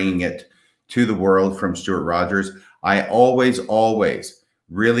instrument for bringing it to the world from Stuart Rogers. I always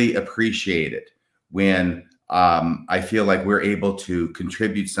really appreciate it when I feel like we're able to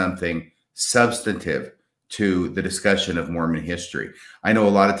contribute something substantive to the discussion of Mormon history. I know a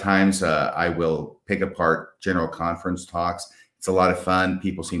lot of times I will pick apart general conference talks. It's a lot of fun.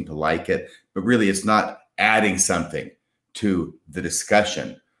 People seem to like it, but really it's not adding something to the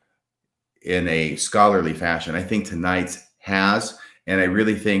discussion in a scholarly fashion. I think tonight's has, and I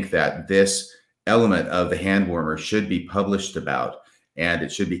really think that this element of the hand warmer should be published about, and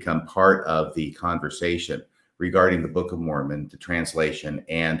it should become part of the conversation regarding the Book of Mormon, the translation,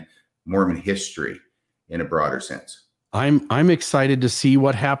 and Mormon history in a broader sense. I'm excited to see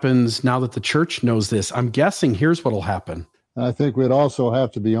what happens now that the church knows this. I'm guessing here's what'll happen. I think we'd also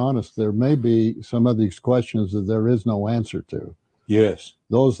have to be honest. There may be some of these questions that there is no answer to. Yes.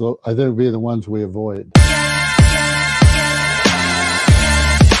 Those, I think, would be the ones we avoid.